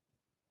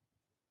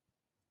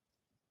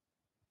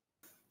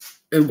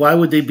 And why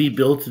would they be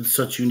built in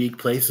such unique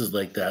places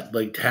like that,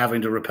 like having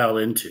to rappel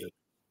into?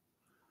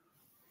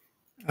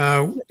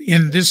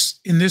 In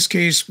this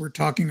case, we're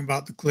talking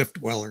about the cliff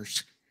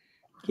dwellers.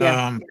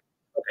 Yeah.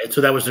 Okay,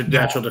 so that was their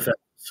natural defense.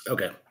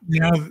 Okay.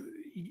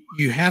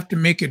 You have to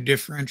make a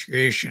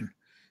differentiation.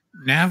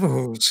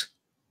 Navajos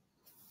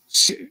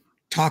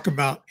talk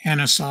about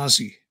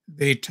Anasazi.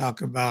 They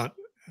talk about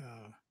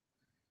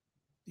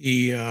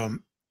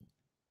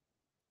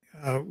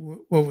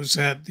what was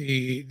that?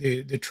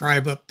 The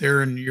tribe up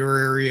there in your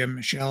area,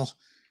 Michelle?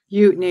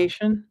 Ute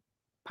Nation.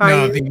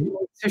 Paiute,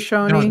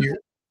 Shoshone. No,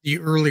 the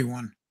early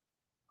one.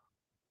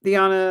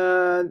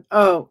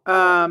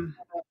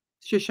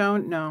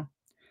 Shoshone? No.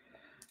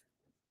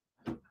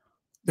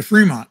 The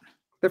Fremont.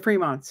 The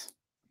Fremonts.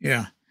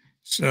 Yeah.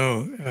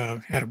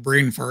 So had a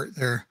brain fart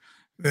there.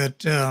 But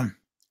the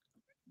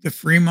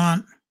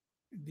Fremont,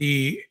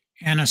 the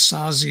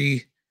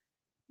Anasazi,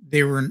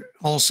 they were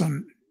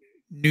also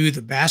knew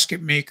the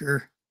basket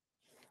maker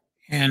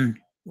and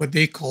what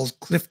they called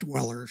cliff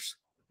dwellers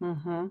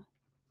Mm-hmm.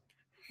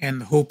 and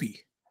the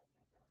Hopi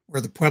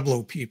or the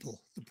Pueblo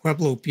people. The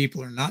Pueblo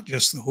people are not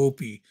just the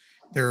Hopi;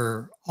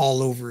 they're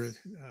all over,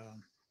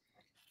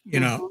 you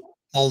know, Mm-hmm.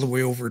 all the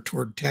way over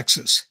toward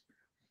Texas.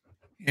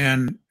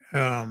 And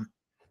the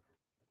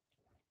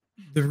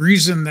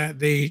reason that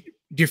they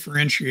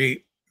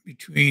differentiate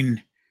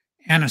between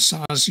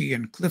Anasazi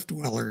and cliff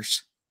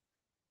dwellers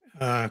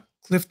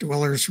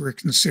were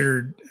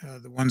considered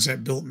the ones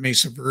that built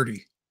Mesa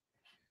Verde.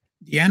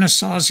 The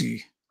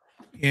Anasazi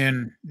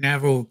in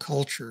Navajo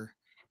culture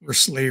were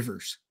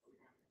slavers,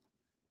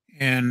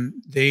 and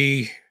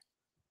they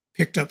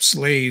picked up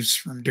slaves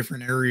from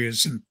different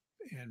areas and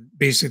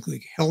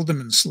basically held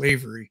them in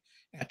slavery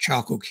at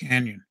Chaco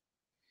Canyon.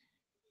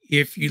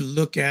 If you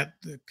look at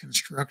the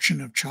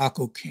construction of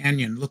Chaco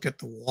Canyon, look at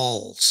the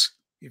walls.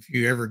 If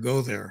you ever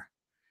go there,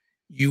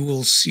 you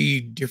will see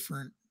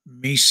different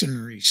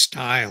masonry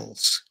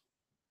styles.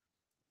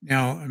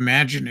 Now,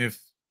 imagine if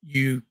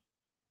you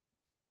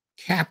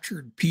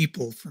captured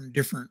people from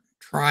different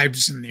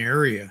tribes in the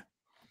area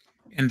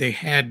and they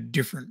had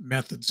different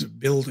methods of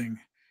building,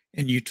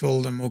 and you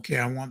told them, okay,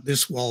 I want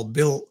this wall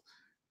built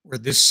or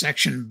this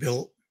section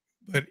built,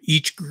 but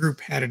each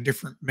group had a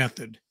different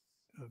method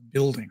of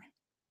building.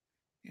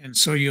 And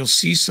so you'll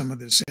see some of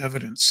this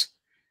evidence.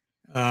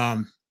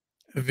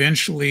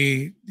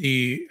 Eventually,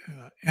 the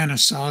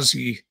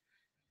Anasazi,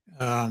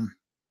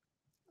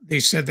 they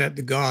said that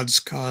the gods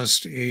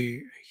caused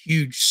a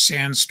huge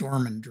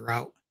sandstorm and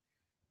drought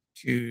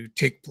to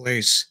take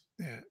place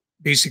that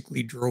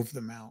basically drove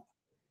them out.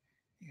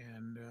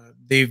 And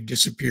they've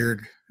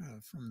disappeared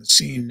from the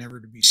scene, never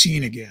to be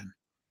seen again.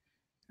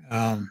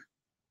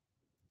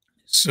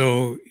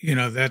 So, you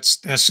know, that's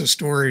the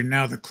story.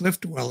 Now, the cliff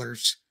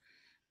dwellers,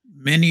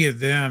 many of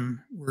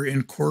them were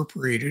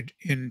incorporated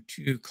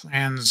into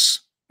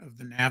clans of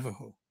the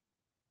Navajo.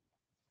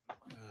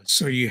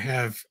 So you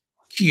have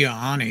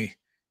Kia'ani,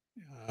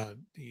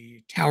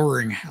 the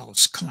Towering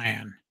House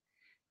clan,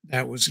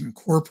 that was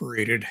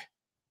incorporated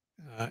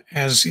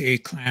as a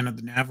clan of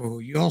the Navajo.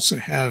 You also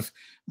have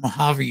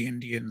Mojave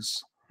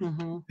Indians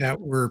Mm-hmm.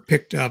 that were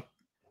picked up,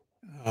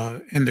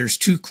 and there's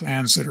two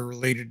clans that are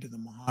related to the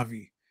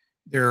Mojave.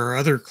 There are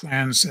other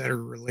clans that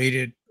are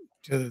related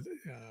to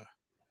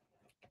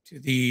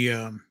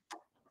the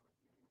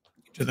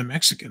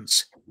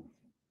Mexicans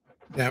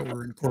that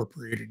were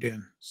incorporated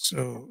in.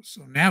 So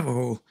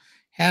Navajo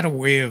had a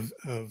way of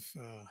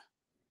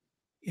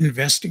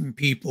investing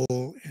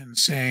people and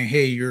saying,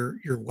 "Hey, you're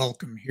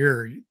welcome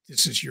here.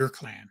 This is your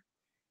clan."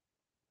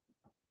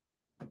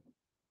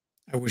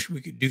 I wish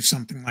we could do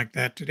something like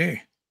that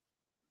today.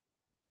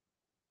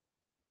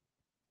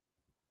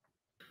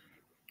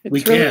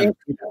 We can.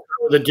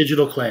 The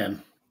digital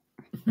clan.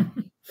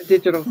 The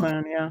digital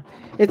clan, yeah.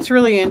 It's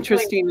really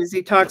interesting as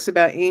he talks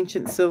about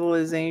ancient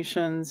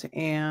civilizations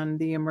and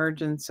the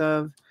emergence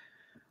of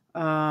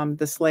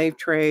the slave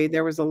trade.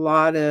 There was a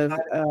lot of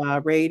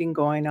raiding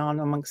going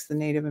on amongst the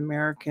Native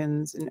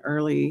Americans in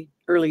early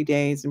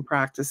days and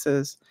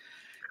practices.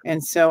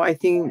 And so I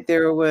think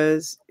there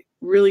was,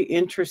 really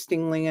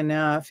interestingly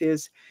enough,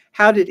 is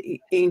how did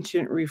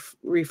ancient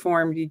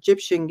reformed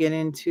Egyptian get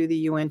into the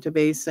Uinta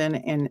Basin,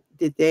 and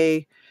did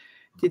the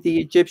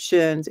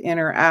Egyptians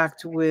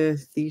interact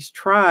with these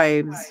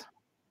tribes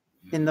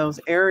in those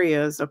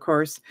areas? Of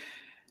course,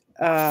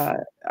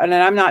 and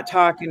I'm not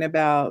talking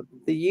about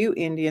the Ute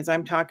Indians.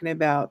 I'm talking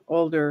about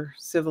older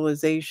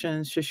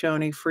civilizations,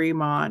 Shoshone,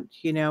 Fremont.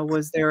 You know,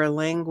 was there a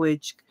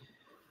language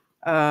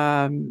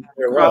there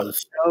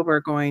was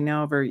going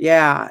over?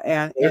 Yeah,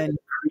 and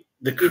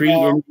the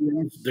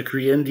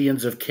Cree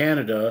Indians of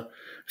Canada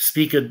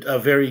speak a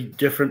very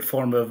different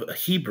form of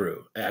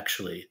Hebrew,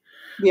 actually.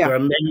 Yeah. There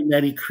are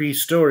many Cree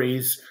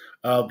stories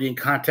being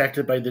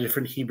contacted by the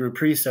different Hebrew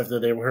priests after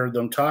they heard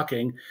them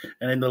talking.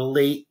 And in the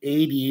late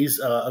 80s,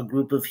 a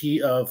group of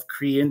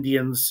Cree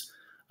Indians,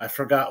 I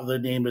forgot the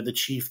name of the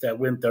chief that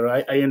went there.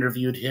 I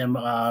interviewed him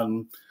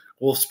on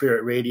Wolf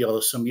Spirit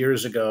Radio some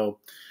years ago.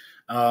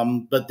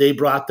 But they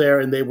brought there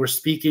and they were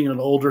speaking an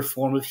older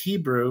form of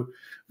Hebrew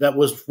that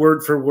was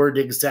word for word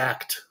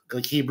exact.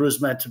 Like Hebrew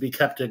is meant to be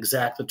kept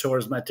exact. The Torah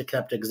is meant to be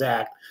kept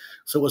exact.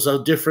 So it was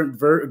a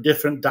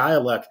different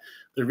dialect.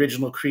 The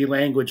original Cree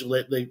language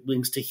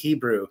links to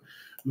Hebrew.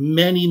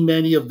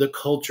 Many of the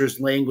culture's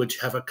language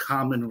have a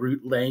common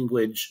root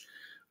language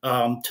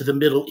to the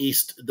Middle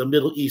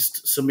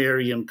East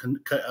Sumerian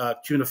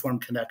cuneiform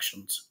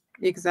connections.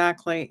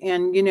 Exactly.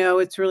 And, you know,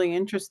 it's really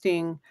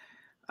interesting.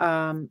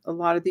 A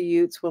lot of the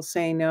Utes will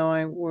say,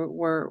 no,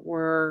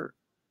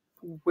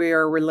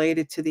 we're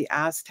related to the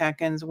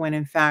Aztecans, when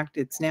in fact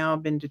it's now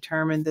been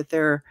determined that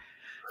they're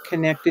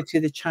connected to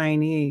the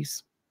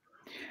Chinese.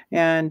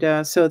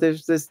 And so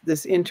there's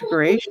this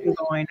integration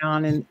going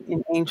on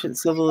in ancient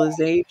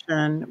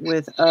civilization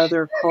with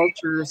other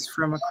cultures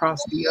from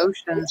across the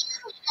oceans.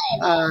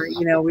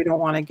 We don't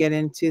want to get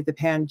into the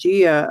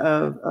Pangea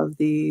of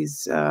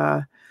these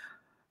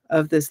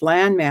of this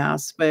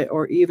landmass,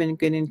 or even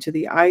get into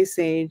the Ice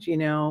Age.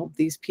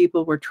 These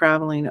people were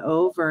traveling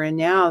over, and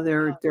now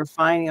they're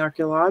finding,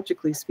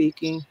 archaeologically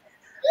speaking,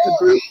 a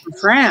group from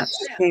France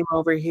came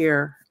over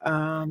here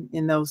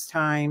in those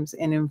times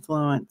and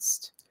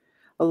influenced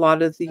a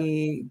lot of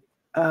the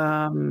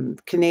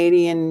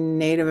Canadian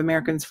Native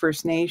Americans,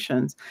 First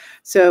Nations.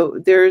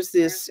 So there's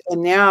this,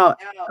 and now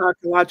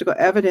archaeological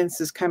evidence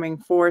is coming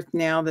forth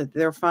now that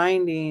they're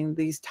finding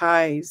these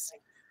ties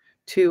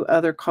to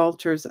other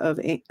cultures of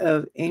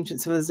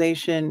ancient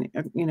civilization,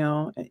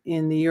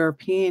 in the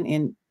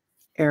European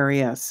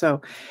area.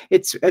 So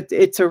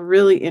it's a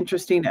really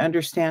interesting to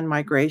understand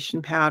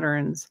migration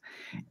patterns,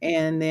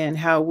 and then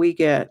how we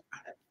get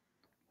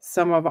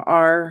some of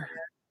our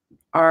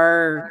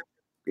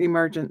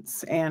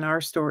emergence and our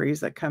stories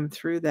that come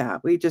through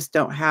that. We just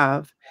don't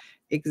have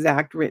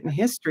exact written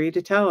history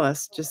to tell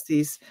us, just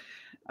these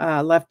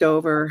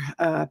leftover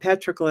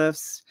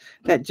petroglyphs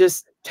that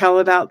just tell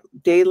about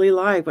daily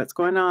life, what's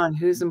going on,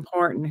 who's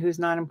important, who's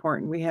not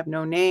important. We have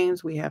no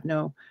names. We have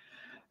no,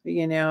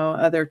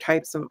 other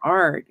types of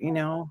art.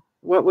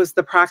 What was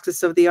the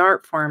practice of the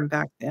art form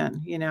back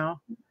then?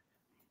 All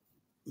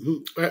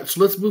right,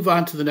 so let's move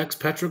on to the next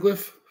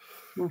petroglyph.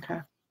 Okay.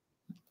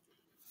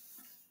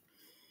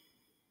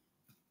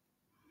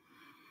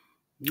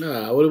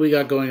 What do we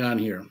got going on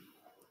here?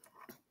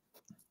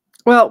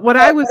 Well, what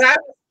I was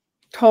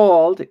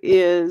told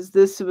is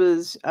this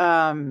was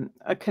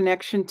a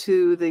connection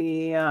to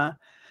the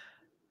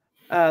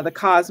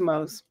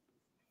cosmos.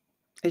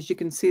 As you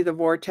can see, the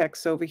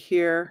vortex over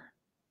here.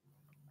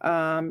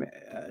 Jonathan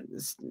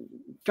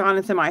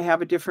might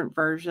have a different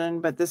version,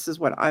 but this is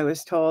what I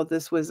was told.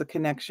 This was a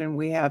connection.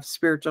 We have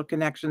spiritual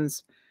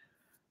connections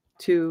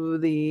to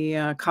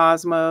the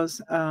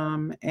cosmos,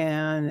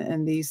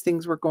 and these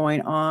things were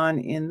going on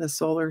in the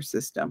solar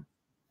system.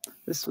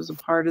 This was a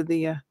part of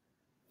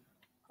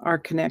our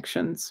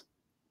connections.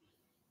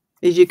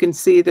 As you can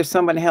see, there's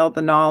someone held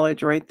the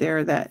knowledge right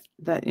there, that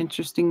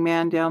interesting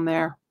man down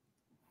there.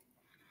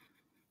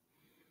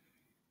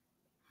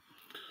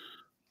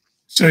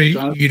 So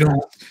you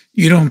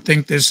don't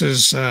think this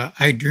is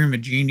I Dream a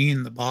Genie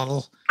in the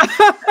Bottle?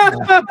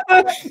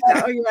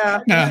 Oh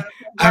yeah. No,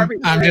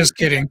 I'm just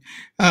kidding.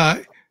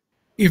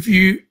 If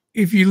you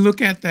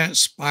look at that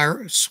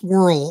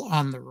swirl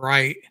on the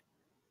right,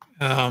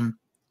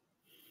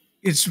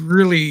 it's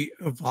really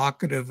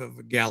evocative of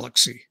a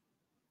galaxy.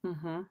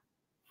 Mm-hmm.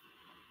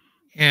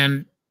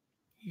 And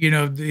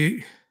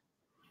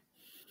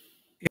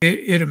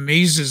it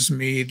amazes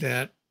me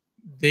that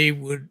they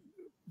would,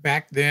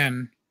 back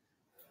then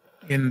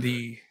in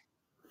the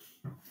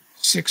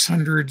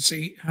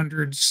 600s,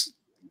 800s,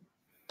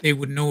 they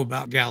would know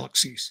about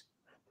galaxies.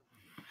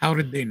 How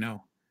did they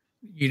know?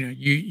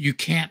 You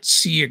can't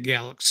see a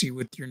galaxy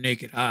with your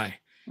naked eye.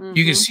 Mm-hmm.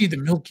 You can see the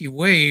Milky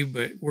Way,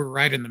 but we're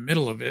right in the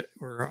middle of it.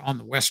 We're on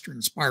the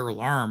western spiral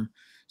arm.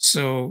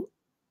 So,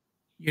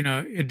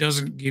 it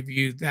doesn't give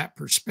you that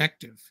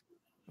perspective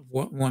of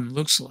what one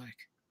looks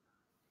like.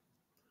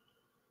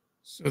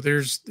 So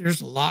there's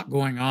a lot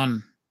going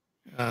on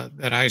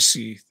that I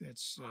see.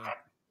 That's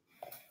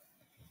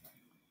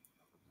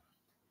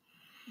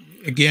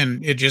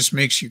again, it just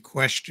makes you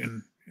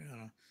question,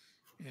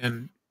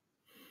 and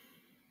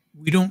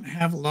we don't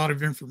have a lot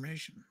of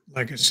information,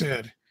 like I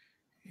said.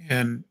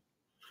 And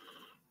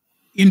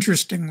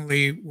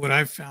interestingly, what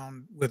I've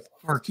found with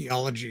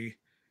archaeology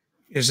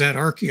is that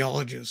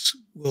archaeologists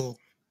will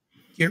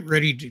get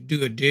ready to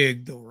do a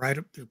dig. They'll write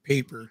up their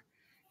paper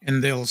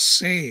and they'll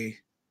say,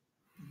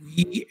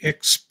 we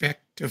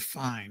expect to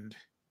find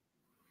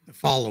the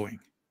following.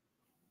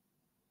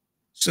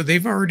 So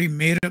they've already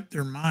made up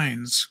their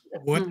minds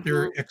what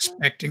they're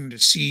expecting to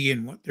see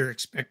and what they're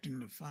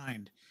expecting to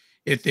find.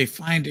 If they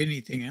find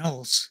anything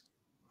else,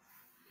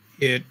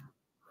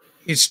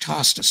 it's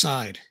tossed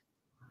aside.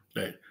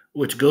 Right.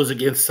 Which goes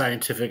against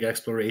scientific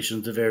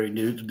explorations,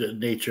 the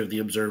nature of the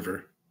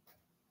observer.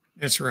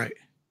 That's right.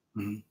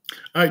 Mm-hmm.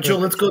 All right, Joe,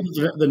 let's go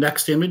to the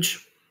next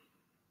image.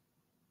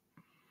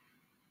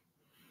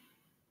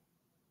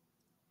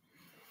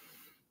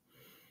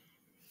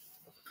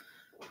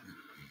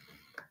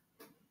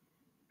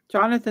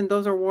 Jonathan,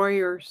 those are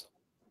warriors.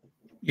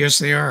 Yes,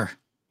 they are.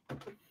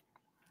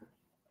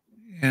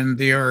 And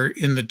they are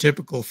in the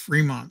typical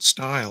Fremont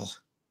style,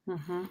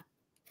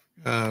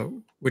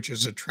 which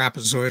is a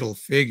trapezoidal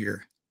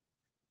figure.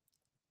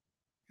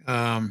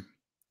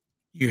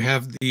 You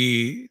have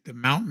the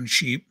mountain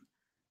sheep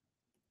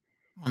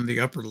on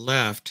the upper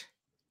left,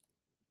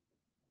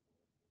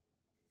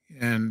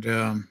 and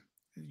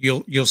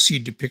you'll see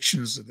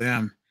depictions of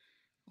them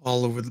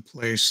all over the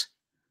place.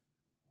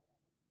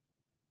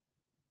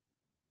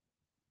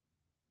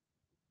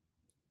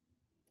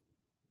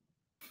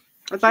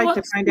 I'd like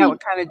to find out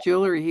what kind of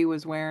jewelry he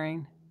was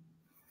wearing.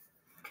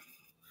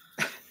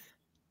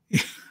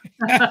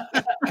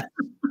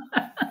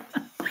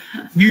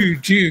 You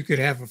too could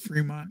have a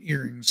Fremont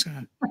earrings,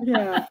 huh?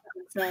 Yeah,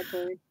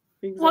 exactly.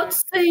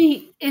 What's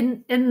the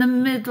in the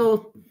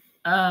middle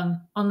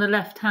on the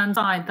left hand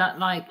side, that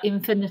like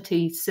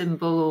infinity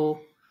symbol or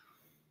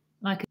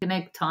like an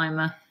egg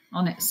timer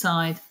on its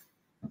side?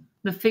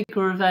 The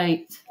figure of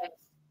 8.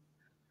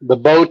 The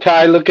bow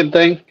tie looking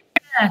thing?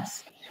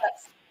 Yes.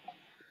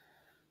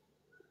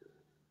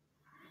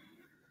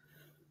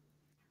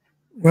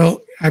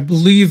 Well, I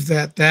believe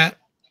that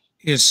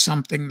is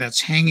something that's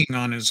hanging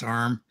on his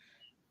arm.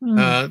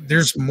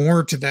 There's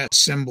more to that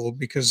symbol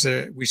because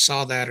we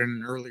saw that in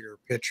an earlier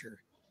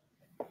picture.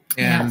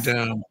 And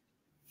Yes.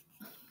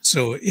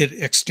 So it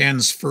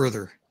extends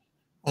further,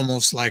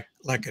 almost like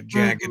a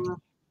jagged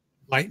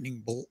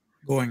lightning bolt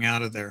going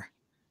out of there.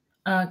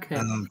 Okay.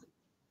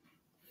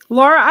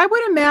 Laura, I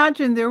would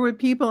imagine there were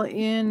people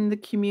in the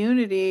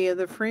community of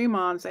the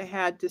Fremonts that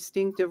had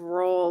distinctive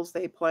roles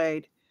they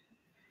played.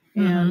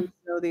 And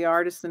so the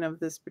artisan of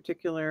this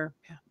particular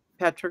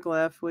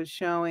petroglyph was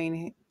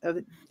showing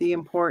the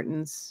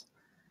importance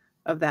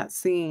of that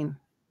scene.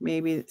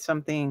 Maybe it's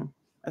something,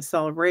 a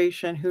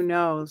celebration, who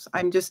knows?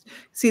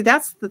 See,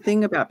 that's the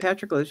thing about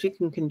petroglyphs. You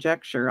can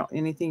conjecture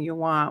anything you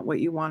want, what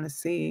you want to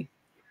see.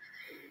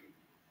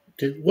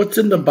 Okay, what's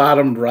in the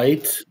bottom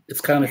right?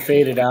 It's kind of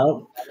faded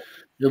out.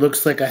 It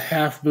looks like a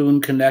half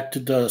moon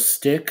connected to a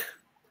stick.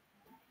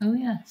 Oh,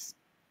 yes.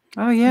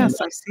 Oh,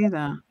 yes, I see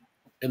that.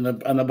 On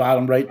the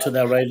bottom right to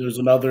that right, there's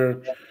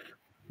another,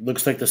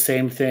 looks like the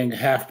same thing,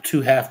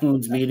 two half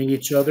moons meeting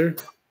each other.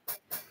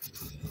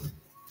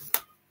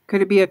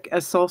 Could it be a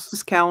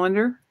solstice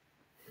calendar?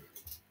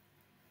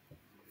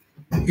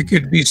 It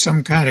could be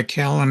some kind of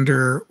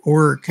calendar,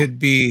 or it could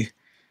be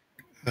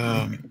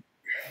an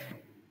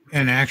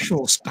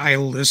actual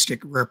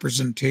stylistic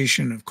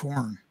representation of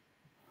corn.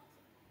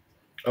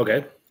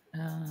 Okay.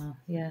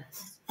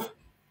 Yes.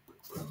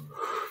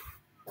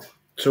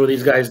 So are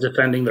these guys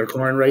defending their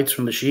corn rights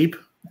from the sheep?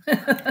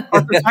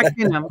 Or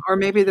protecting them, or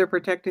maybe they're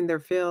protecting their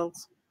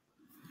fields.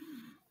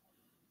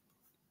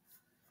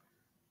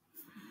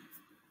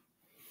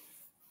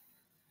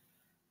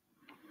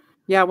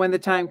 Yeah, when the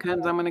time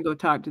comes, I'm going to go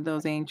talk to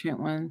those ancient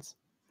ones.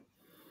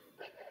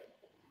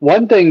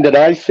 One thing that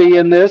I see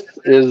in this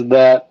is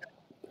that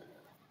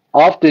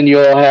often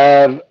you'll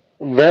have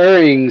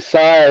varying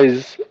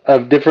size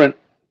of different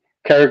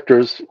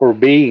characters or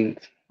beings.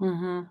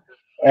 Mm-hmm.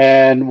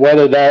 And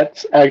whether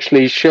that's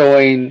actually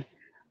showing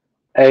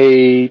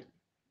a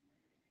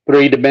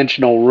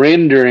three-dimensional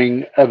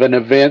rendering of an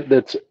event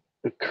that's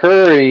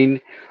occurring,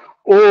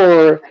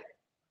 or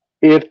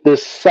if the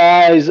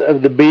size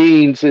of the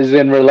beings is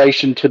in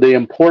relation to the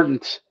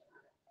importance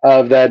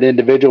of that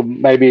individual,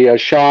 maybe a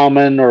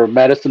shaman or a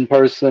medicine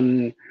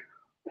person,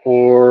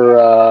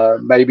 or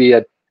maybe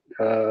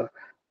the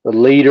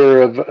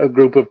leader of a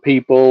group of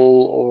people,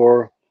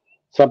 or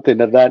something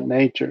of that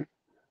nature.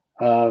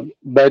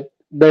 But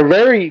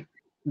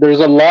there's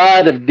a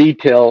lot of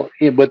detail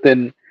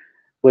within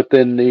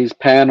these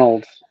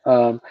panels.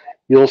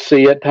 You'll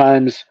see at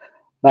times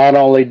not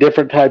only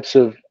different types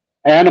of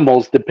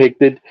animals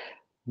depicted,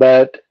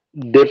 but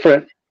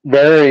different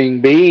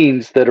varying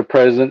beings that are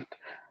present.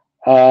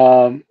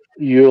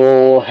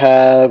 You'll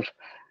have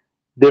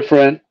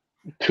different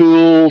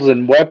tools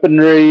and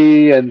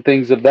weaponry and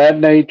things of that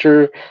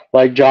nature.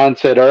 Like John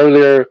said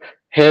earlier,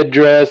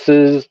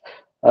 headdresses.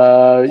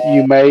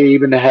 You may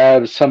even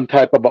have some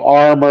type of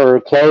armor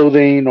or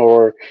clothing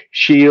or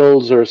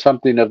shields or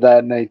something of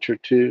that nature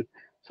too.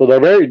 So they're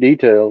very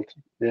detailed.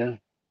 Yeah.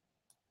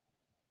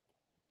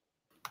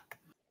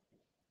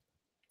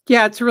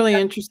 Yeah, it's really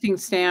interesting,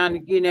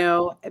 Stan. You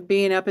know,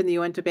 being up in the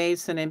Uinta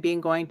Basin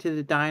and going to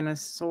the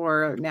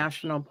Dinosaur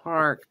National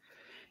Park,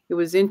 it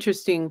was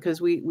interesting because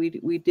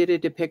we did a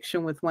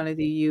depiction with one of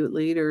the Ute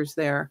leaders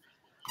there.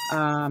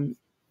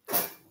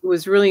 It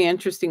was really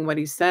interesting what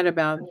he said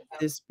about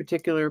this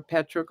particular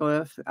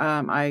petroglyph.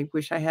 I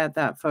wish I had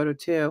that photo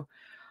too.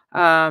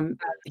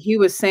 He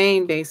was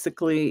saying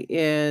basically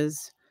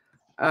is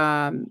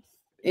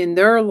in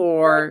their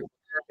lore,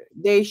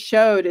 they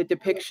showed a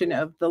depiction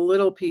of the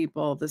little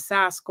people, the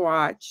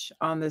Sasquatch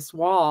on this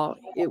wall.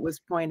 It was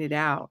pointed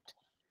out.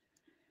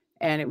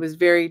 And it was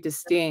very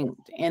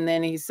distinct. And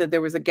then he said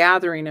there was a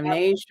gathering of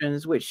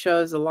nations, which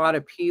shows a lot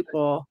of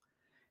people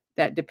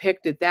that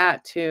depicted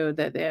that too,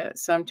 that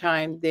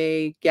sometime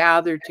they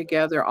gathered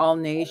together all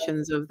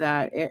nations of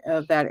that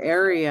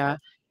area,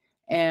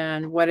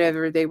 and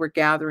whatever they were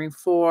gathering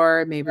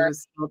for, maybe it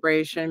was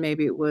celebration,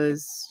 maybe it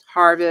was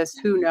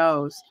harvest, who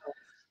knows?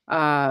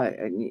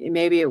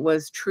 Maybe it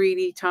was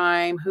treaty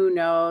time, who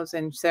knows,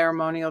 and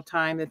ceremonial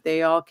time, that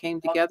they all came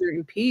together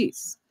in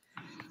peace.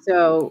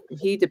 So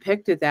he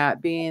depicted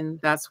that being,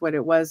 that's what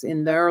it was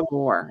in their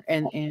lore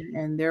and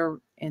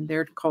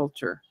their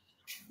culture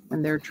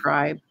and their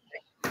tribe,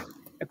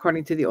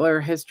 according to the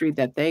oral history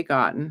that they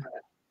gotten,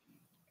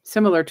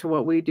 similar to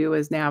what we do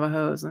as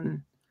Navajos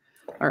and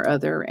our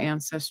other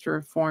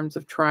ancestral forms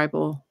of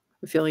tribal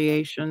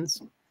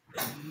affiliations.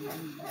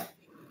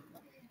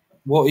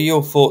 What are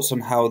your thoughts on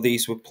how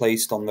these were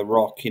placed on the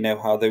rock? You know,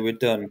 how they were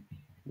done.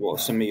 What are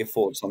some of your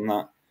thoughts on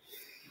that?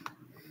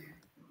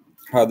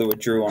 How they were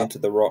drew onto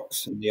the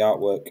rocks and the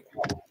artwork?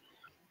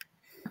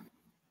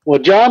 Well,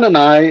 John and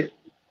I, a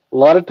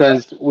lot of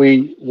times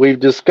we've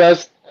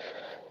discussed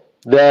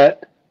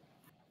that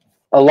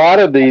a lot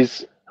of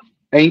these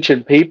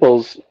ancient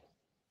peoples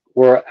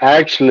were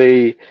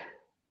actually,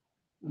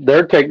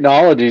 their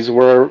technologies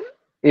were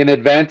in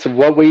advance of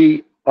what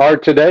we are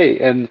today,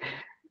 and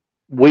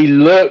we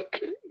look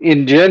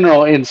in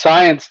general in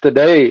science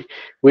today,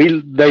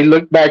 they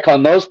look back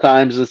on those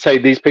times and say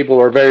these people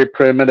were very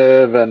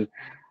primitive, and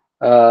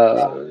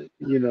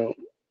you know,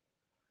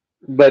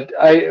 but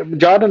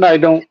John and I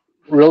don't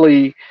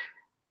really,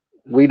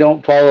 we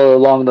don't follow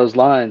along those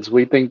lines.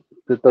 We think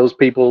that those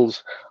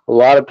peoples a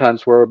lot of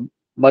times were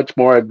much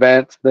more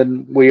advanced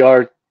than we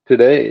are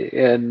today,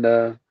 and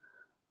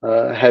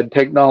had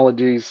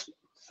technologies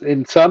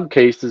in some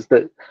cases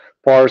that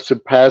far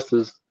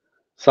surpasses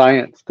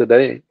science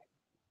today.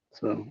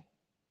 So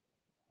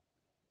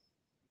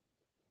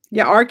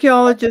Yeah,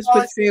 archaeologists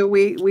would say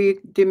we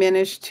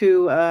diminished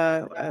to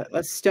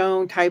a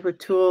stone type of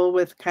tool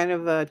with kind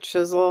of a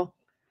chisel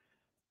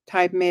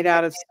type made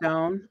out of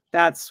stone.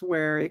 That's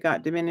where it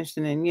got diminished.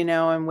 And then,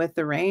 and with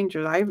the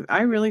Rangers,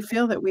 I really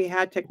feel that we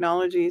had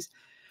technologies,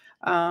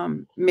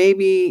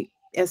 maybe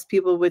as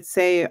people would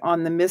say,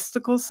 on the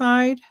mystical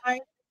side,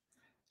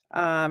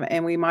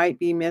 and we might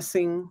be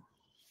missing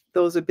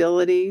those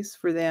abilities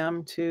for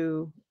them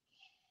to,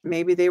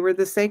 maybe they were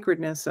the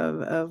sacredness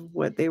of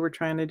what they were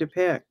trying to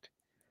depict.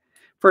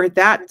 For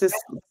that to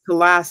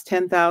last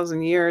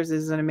 10,000 years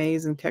is an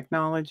amazing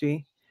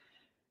technology.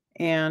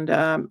 And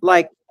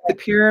like the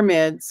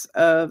pyramids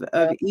of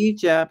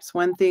Egypt,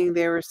 one thing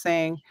they were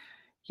saying,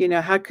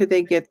 how could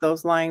they get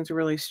those lines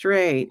really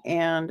straight?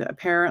 And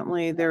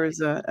apparently there was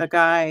a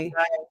guy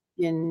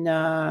in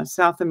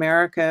South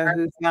America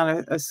who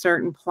found a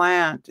certain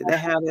plant that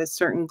had a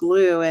certain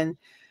glue, and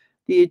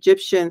the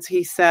Egyptians,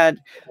 he said,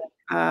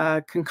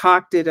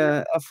 concocted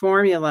a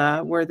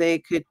formula where they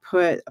could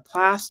put a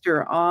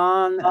plaster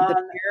on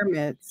the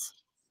pyramids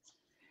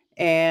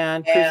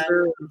and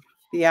preserve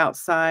the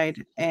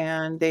outside,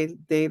 and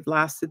they've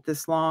lasted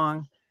this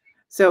long.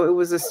 So it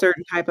was a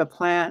certain type of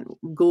plant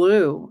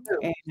glue,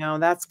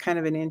 and that's kind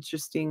of an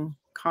interesting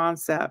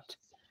concept,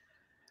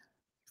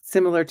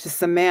 similar to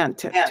cement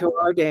to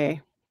our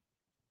day.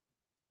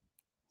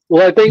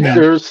 well, I think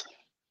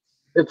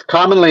it's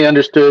commonly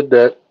understood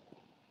that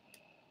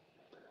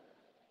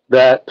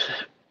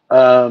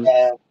um,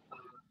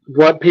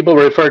 what people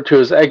refer to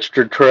as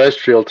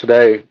extraterrestrial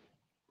today,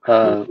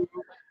 uh,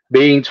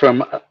 beings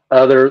from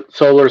other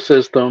solar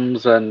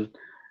systems and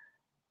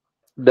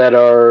that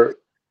are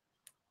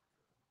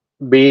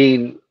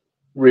being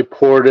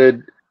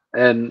reported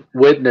and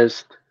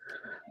witnessed,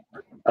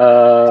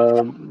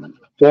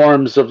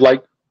 forms of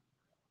like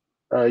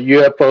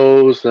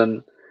UFOs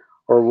and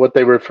or what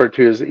they refer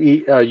to as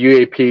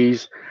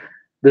UAPs,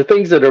 the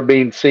things that are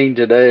being seen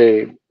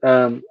today.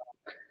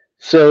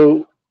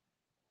 So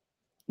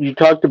you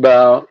talked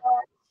about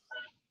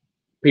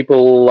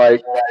people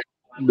like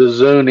the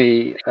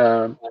Zuni,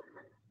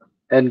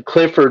 and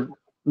Clifford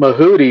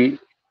Mahudi,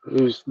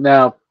 who's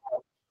now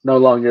no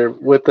longer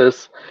with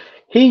us.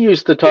 He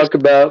used to talk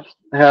about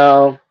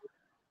how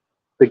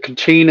the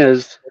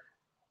Kachinas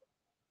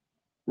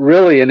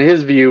really, in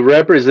his view,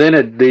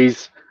 represented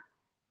these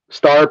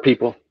star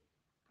people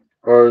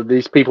or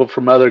these people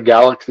from other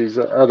galaxies,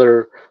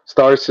 other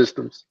star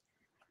systems.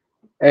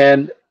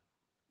 And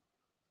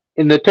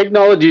in the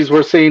technologies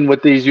we're seeing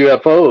with these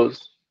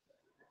UFOs,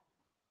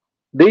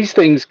 these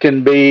things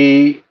can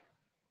be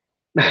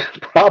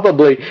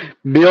probably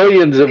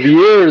millions of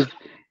years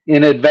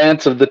in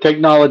advance of the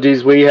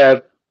technologies we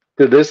have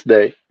to this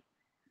day.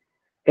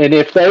 And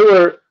if they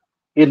were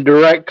in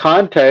direct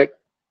contact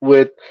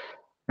with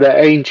the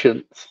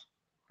ancients,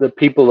 the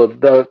people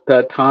of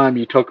that time,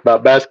 you talk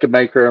about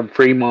Basketmaker and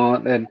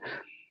Fremont, and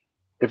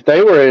if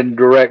they were in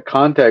direct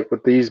contact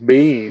with these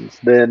beings,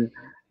 then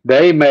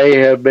they may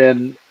have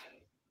been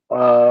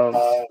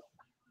uh,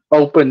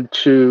 open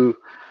to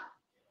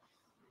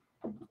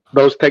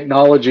those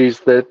technologies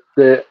that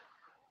the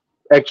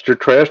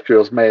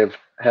extraterrestrials may have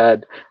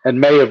had, and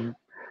may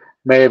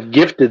have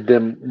gifted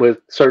them with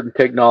certain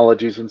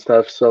technologies and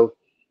stuff. So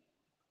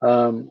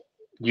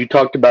you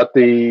talked about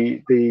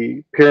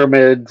the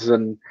pyramids,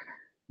 and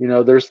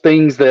there's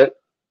things that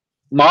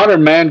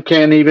modern man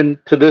can't even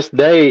to this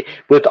day,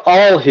 with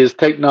all his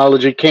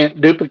technology,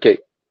 can't duplicate.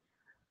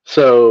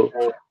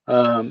 So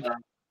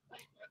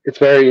it's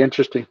very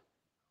interesting.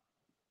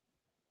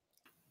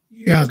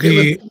 Yeah,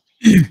 the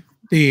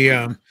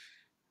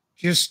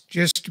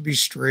just to be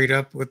straight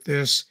up with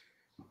this,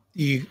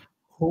 the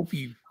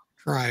Hopi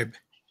tribe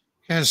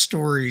has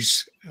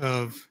stories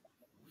of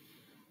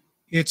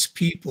its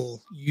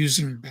people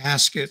using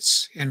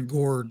baskets and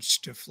gourds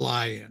to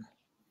fly in.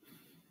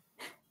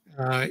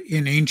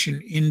 In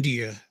ancient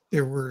India,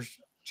 there were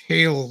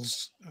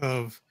tales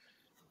of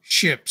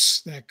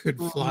ships that could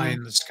fly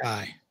in the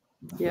sky.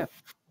 Yep.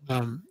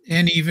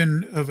 and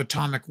even of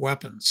atomic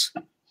weapons.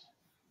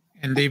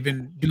 And they've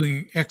been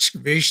doing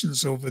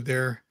excavations over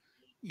there.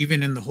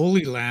 Even in the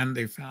Holy Land,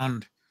 they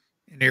found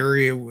an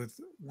area with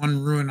one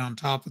ruin on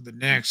top of the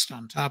next,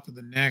 on top of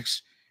the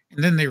next.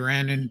 And then they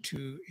ran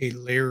into a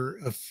layer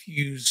of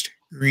fused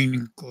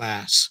green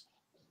glass.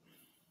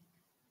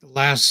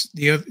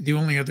 The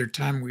only other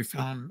time we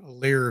found a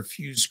layer of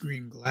fused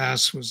green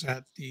glass was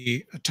at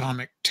the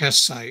atomic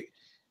test site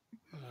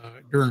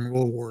during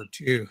World War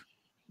II,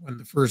 when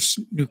the first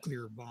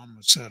nuclear bomb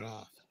was set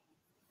off.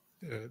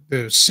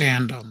 The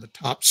sand on the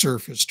top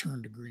surface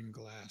turned to green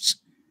glass.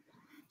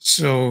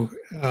 So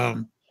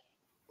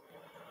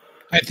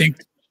I think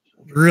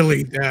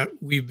really that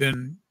we've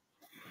been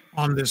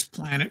on this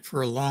planet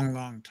for a long,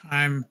 long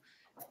time.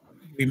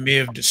 We may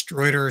have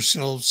destroyed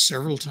ourselves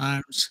several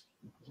times.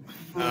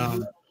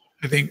 I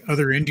think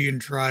other Indian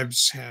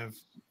tribes have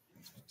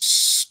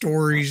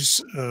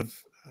stories of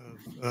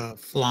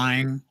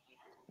flying,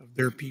 of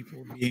their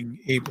people being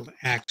able to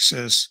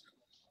access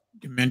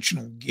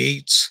dimensional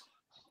gates,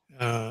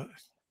 of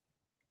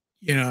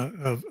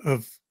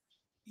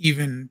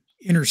even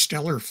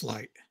interstellar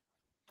flight.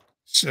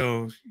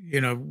 So,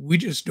 we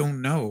just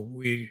don't know.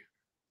 We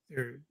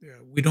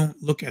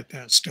don't look at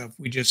that stuff.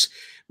 We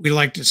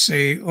like to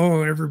say,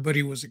 oh,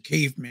 everybody was a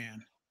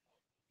caveman,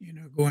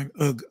 going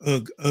ugh,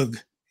 ugh, ugh,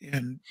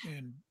 and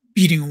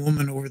beating a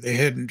woman over the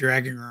head and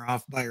dragging her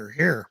off by her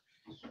hair.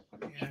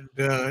 And,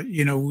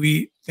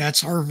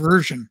 that's our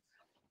version.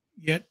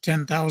 Yet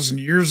 10,000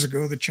 years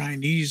ago, the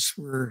Chinese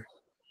were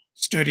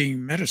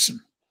studying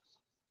medicine.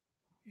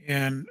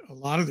 And a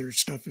lot of their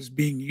stuff is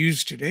being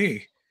used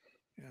today.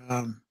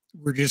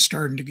 We're just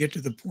starting to get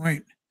to the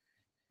point.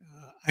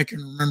 I can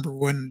remember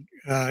when,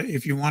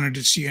 if you wanted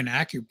to see an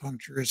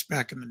acupuncturist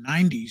back in the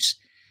 90s,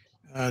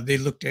 they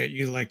looked at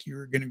you like you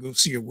were going to go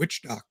see a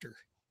witch doctor.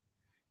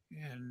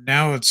 And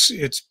now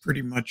it's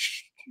pretty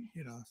much,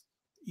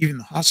 even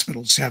the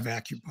hospitals have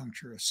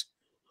acupuncturists.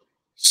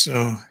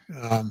 So,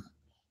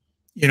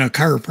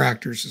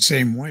 chiropractors the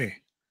same way.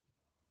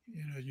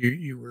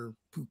 You were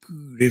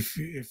poo-pooed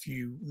if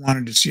you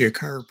wanted to see a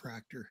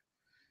chiropractor.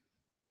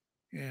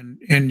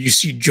 And you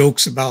see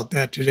jokes about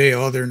that today.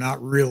 Oh, they're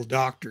not real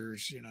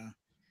doctors,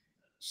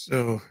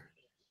 So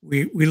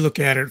we look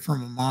at it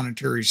from a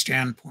monetary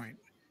standpoint.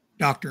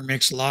 Doctor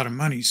makes a lot of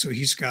money, so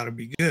he's got to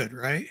be good,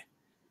 right?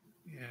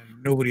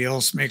 And nobody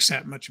else makes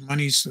that much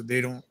money, so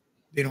they don't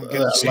get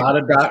the same.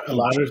 A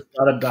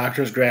lot of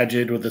doctors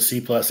graduated with a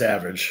C+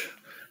 average.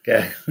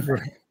 Okay,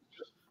 right.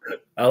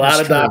 A lot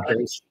of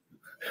doctors.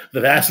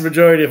 The vast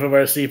majority of them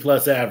are C+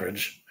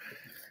 average.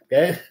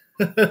 Okay.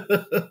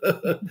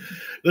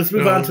 Let's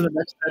move on to the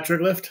next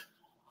petroglyph.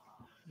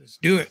 Let's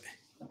do it.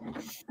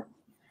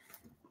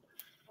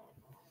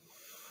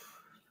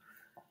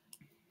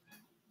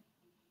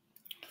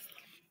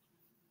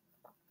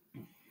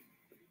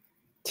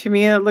 To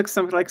me, it looks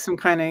like some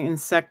kind of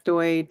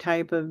insectoid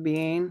type of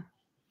being.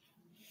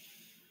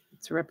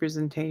 It's a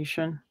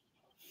representation.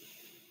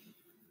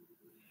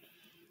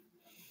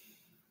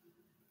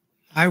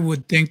 I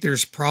would think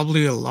there's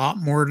probably a lot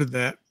more to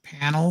that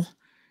panel,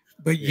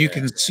 but you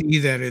can see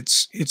that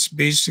it's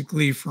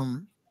basically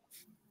from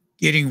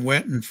getting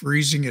wet and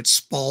freezing, it's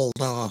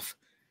spalled off,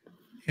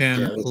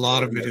 and a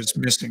lot of it is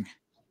missing.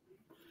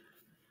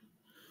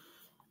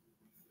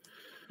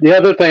 The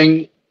other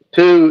thing,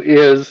 too,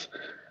 is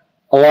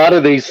a lot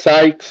of these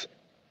sites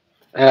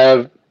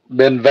have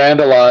been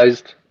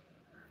vandalized,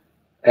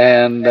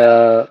 and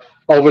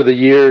over the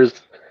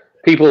years,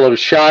 people have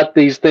shot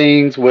these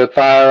things with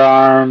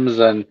firearms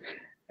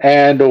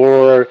and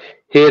or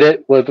hit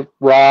it with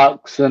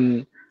rocks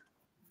and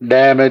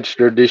damaged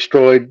or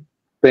destroyed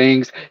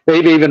things.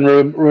 They've even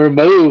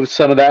removed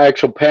some of the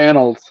actual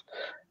panels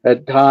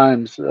at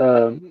times,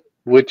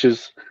 which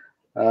is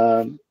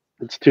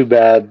it's too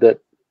bad that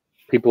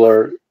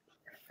people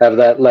have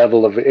that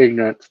level of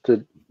ignorance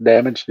to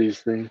damage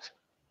these things.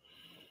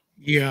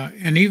 Yeah,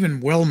 and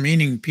even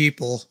well-meaning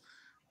people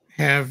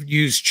have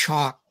used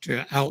chalk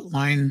to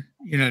outline,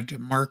 to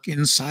mark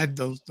inside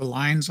the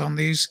lines on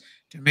these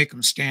to make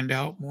them stand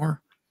out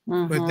more.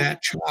 But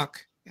that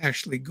chalk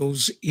actually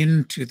goes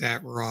into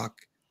that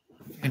rock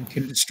and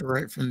can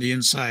destroy it from the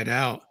inside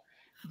out.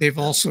 They've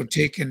also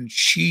taken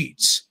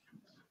sheets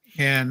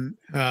and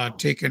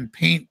taken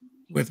paint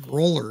with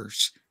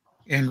rollers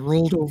and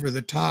rolled over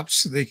the top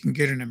so they can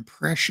get an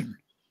impression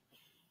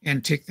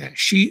and take that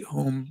sheet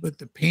home, but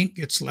the paint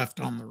gets left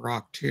on the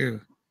rock too,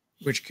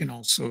 which can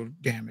also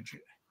damage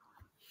it.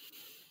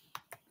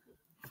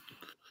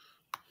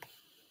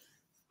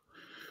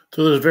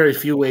 So there's very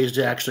few ways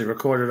to actually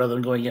record it other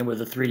than going in with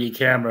a 3D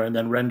camera and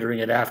then rendering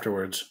it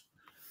afterwards.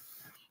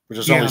 Which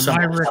is only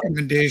my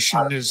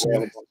recommendation is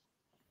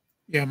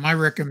my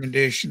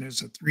recommendation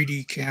is a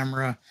 3D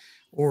camera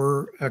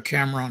or a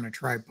camera on a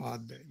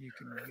tripod that you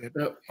can get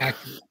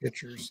accurate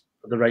pictures.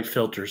 The right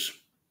filters.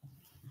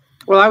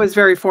 Well, I was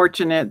very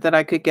fortunate that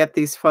I could get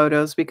these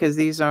photos because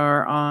these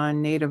are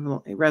on native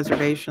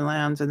reservation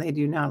lands and they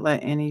do not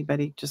let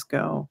anybody just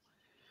go.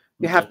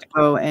 You have to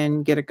go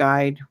and get a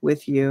guide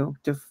with you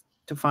to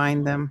to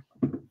find them.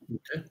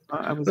 Okay.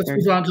 I was Let's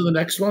very move on to the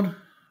next one.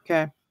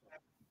 okay.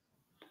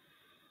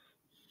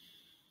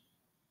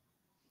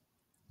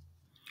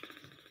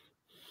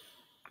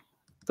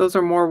 Those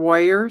are more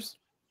warriors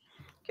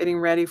getting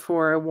ready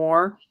for a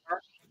war.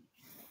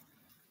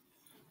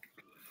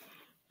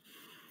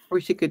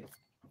 Wish you could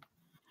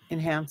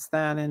enhance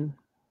that. And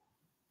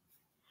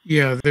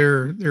Yeah,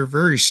 they're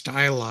very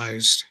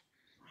stylized,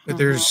 but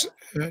there's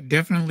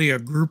definitely a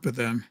group of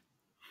them.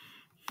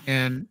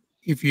 And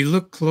if you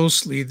look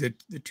closely, the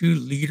two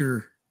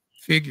leader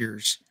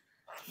figures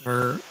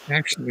are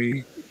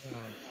actually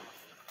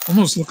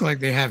almost look like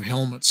they have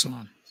helmets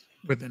on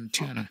with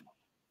antenna.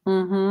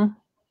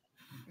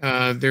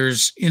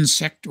 There's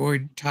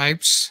insectoid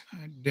types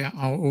down,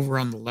 over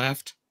on the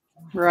left.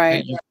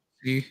 right. That you can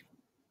see.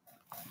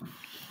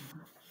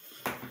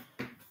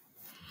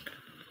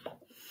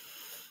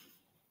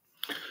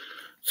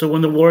 So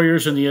when the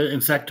warriors and the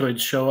insectoids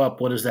show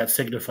up, what does that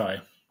signify?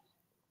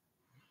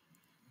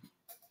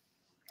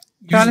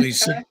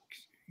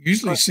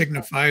 Usually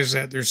signifies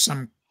that there's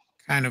some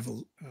kind of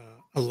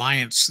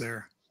alliance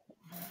there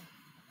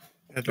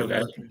that they're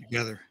working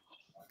together.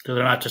 So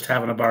they're not just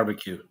having a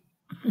barbecue.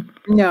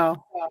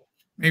 No.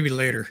 Maybe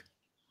later.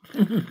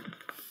 The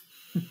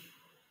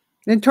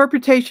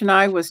interpretation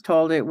I was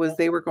told it was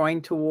they were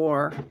going to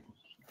war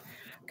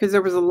because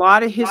there was a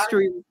lot of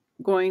history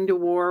going to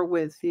war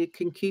with the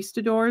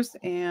conquistadors,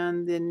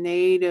 and the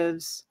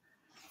natives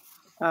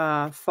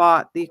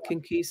fought the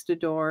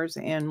conquistadors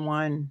and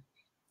won.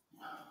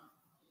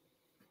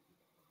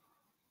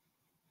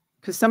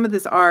 Because some of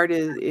this art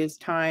is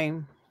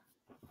time.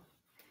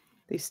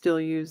 They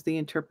still use the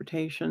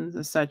interpretations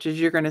as such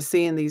as you're going to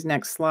see in these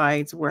next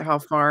slides where how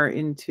far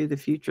into the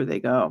future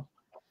they go.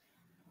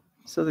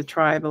 So the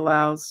tribe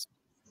allows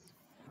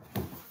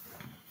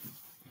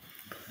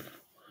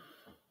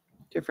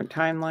different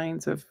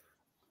timelines of.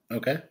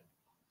 Okay.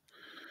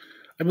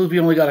 I believe we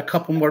only got a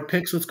couple more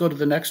picks. Let's go to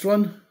the next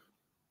one.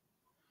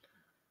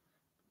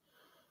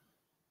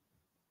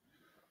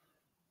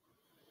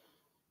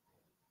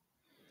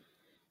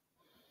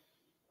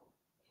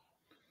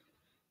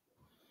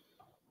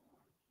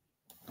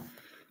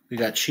 We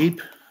got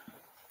sheep.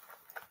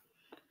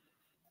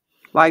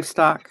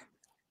 Livestock.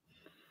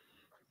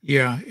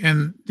 Yeah,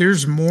 and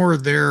there's more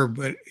there,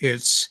 but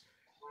it's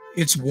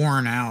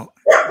worn out.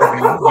 I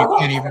mean, you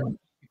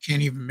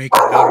can't even make it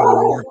out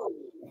anymore.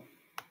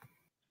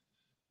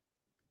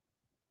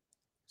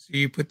 So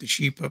you put the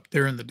sheep up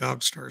there, and the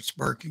dog starts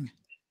barking.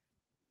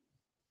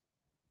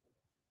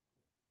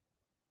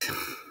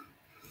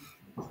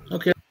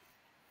 Okay.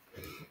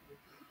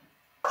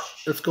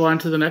 Let's go on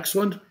to the next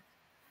one.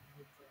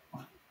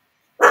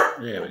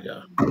 There we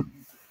go.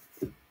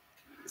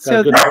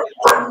 So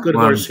good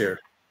horse here.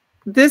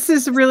 This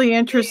is really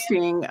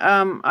interesting.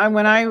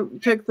 When I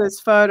took this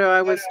photo,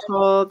 I was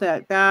told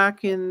that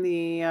back in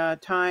the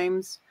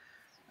times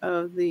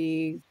of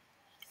the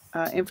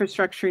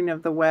infrastructuring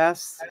of the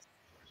West,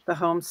 the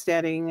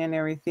homesteading and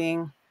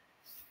everything,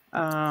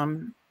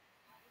 cowboys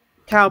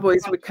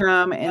would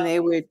come and they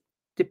would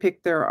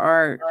depict their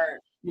art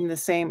in the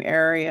same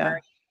area.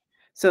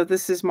 So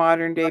this is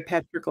modern day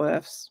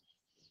petroglyphs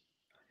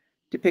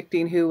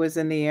depicting who was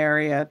in the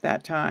area at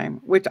that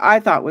time, which I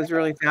thought was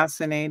really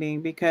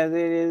fascinating because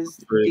it is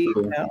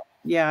detailed. Cool.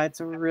 Yeah, it's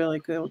a really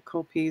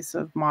cool piece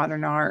of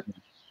modern art.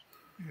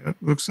 Yeah, it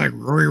looks like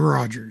Roy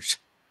Rogers.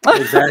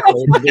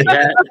 Exactly.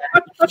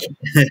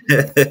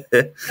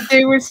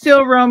 They were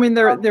still roaming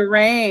the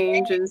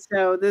range, and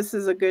so this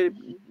is a good,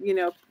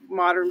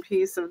 modern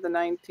piece of the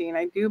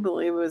I do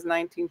believe it was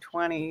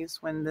 1920s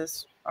when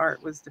this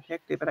art was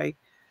depicted,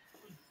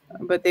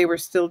 but they were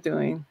still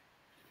doing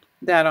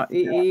that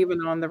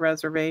even on the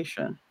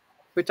reservation,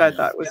 which I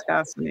thought was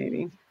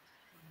fascinating.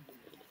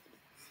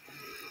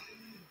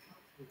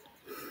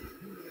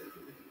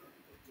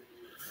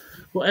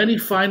 Well, any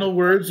final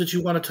words that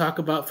you want to talk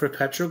about for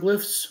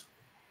petroglyphs?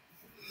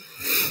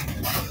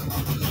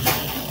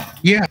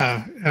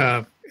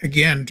 Yeah,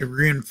 again, to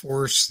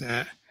reinforce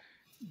that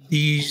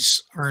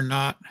these are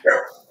not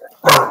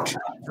art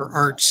for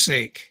art's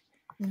sake.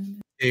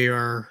 They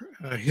are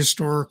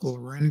historical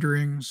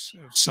renderings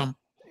of some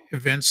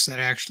events that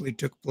actually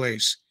took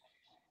place.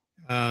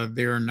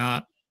 They are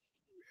not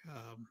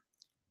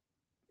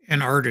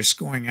an artist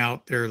going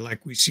out there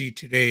like we see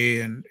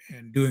today and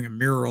doing a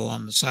mural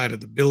on the side of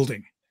the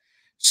building.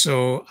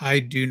 So I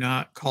do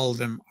not call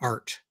them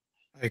art.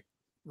 I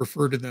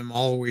refer to them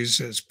always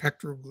as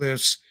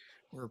petroglyphs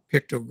or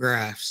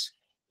pictographs,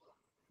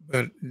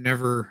 but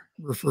never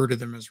refer to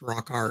them as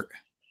rock art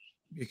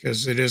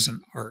because it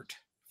isn't art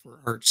for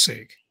art's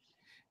sake.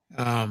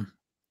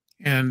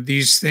 And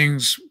these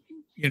things,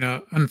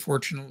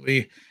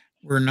 unfortunately,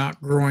 we're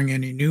not growing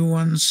any new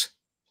ones.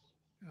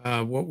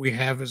 What we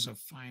have is a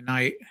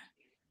finite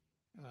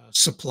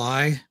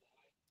supply.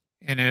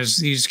 And as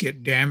these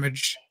get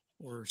damaged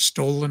or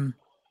stolen,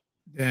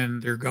 then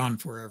they're gone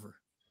forever.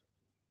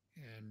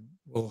 And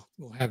we'll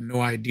have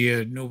no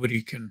idea.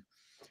 Nobody can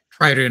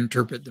try to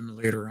interpret them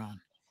later on.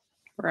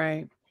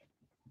 Right.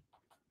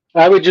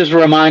 I would just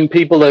remind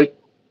people that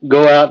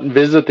go out and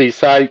visit these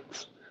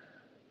sites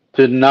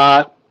to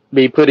not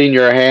be putting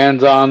your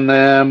hands on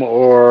them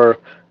or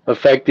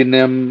affecting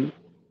them,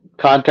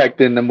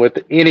 contacting them with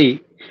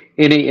any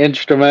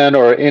instrument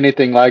or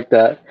anything like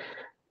that,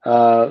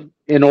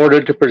 in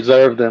order to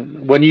preserve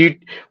them. When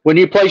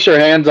you place your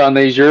hands on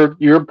these,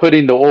 you're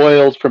putting the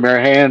oils from your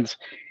hands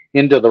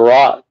into the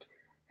rock,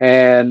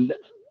 and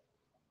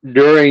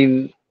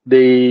during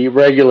the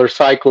regular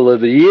cycle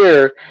of the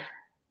year,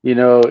 you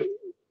know,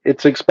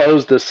 it's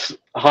exposed to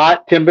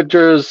hot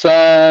temperatures,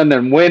 sun,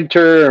 and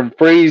winter, and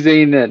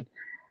freezing, and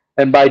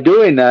by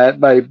doing that,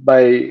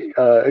 by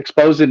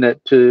exposing it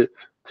to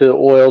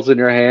oils in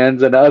your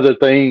hands and other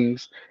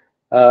things,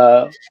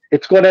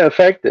 it's going to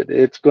affect it.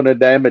 It's going to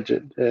damage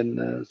it,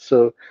 and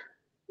so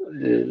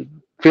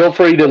feel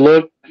free to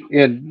look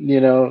and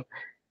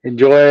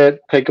enjoy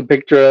it, take a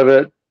picture of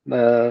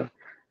it.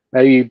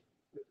 Maybe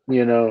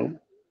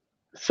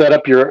set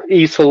up your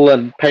easel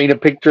and paint a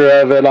picture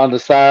of it on the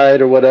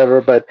side or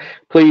whatever. But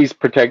please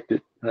protect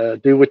it.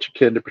 Do what you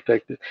can to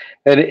protect it,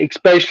 and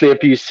especially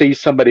if you see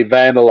somebody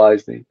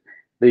vandalizing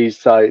these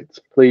sites,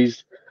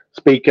 please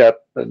speak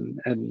up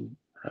and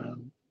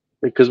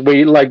because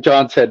we, like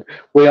John said,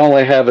 we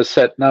only have a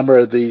set number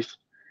of these,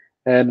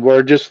 and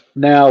we're just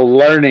now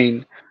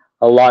learning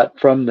a lot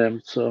from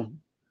them. So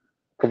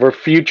for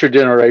future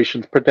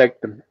generations,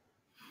 protect them.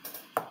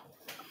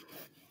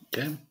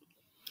 Okay.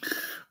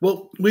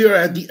 Well, we are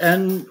at the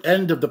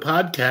end of the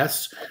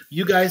podcast.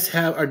 You guys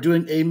are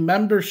doing a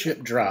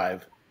membership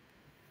drive.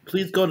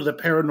 Please go to the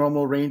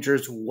Paranormal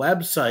Rangers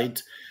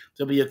website.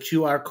 There'll be a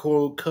QR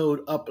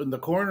code up in the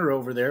corner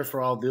over there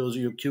for all those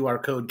of you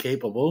QR code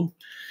capable.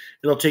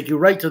 It'll take you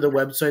right to the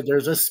website.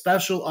 There's a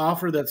special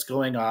offer that's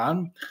going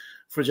on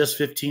for just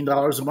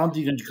 $15 a month.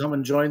 You can come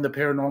and join the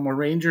Paranormal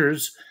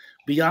Rangers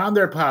beyond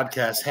their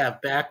podcast,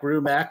 have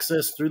backroom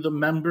access through the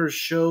members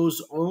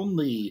shows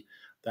only.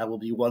 That will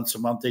be once a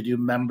month. They do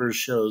members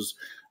shows.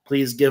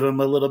 Please give them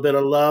a little bit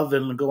of love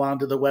and go on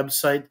to the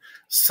website.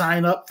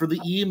 Sign up for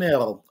the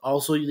email,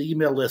 also the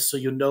email list, so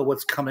you know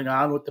what's coming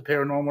on with the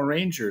Paranormal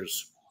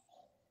Rangers.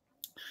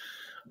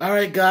 All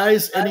right,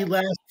 guys, any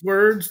last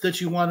words that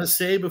you want to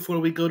say before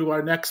we go to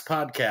our next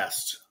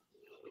podcast?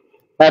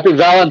 Happy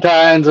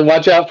Valentine's, and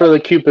watch out for the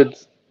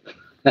Cupids.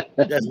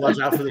 Yes, watch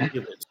out for the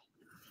Cupids.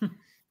 All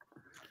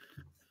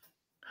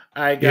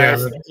right,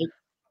 guys. Yeah.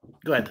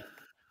 Go ahead.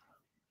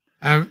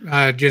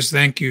 I just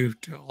thank you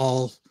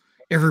to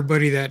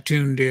everybody that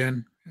tuned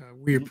in.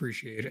 We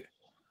appreciate it.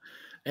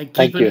 And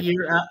keep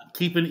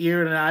an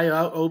ear and an eye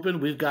out open.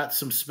 We've got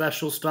some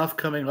special stuff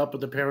coming up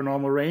with the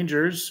Paranormal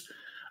Rangers.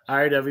 All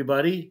right,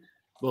 everybody.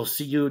 We'll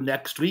see you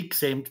next week.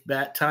 Same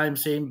bat time,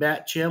 same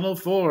bat channel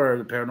for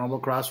the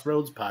Paranormal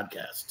Crossroads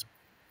podcast.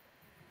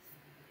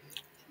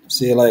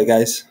 See you later,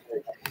 guys.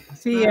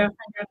 See ya.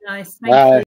 Nice. Bye.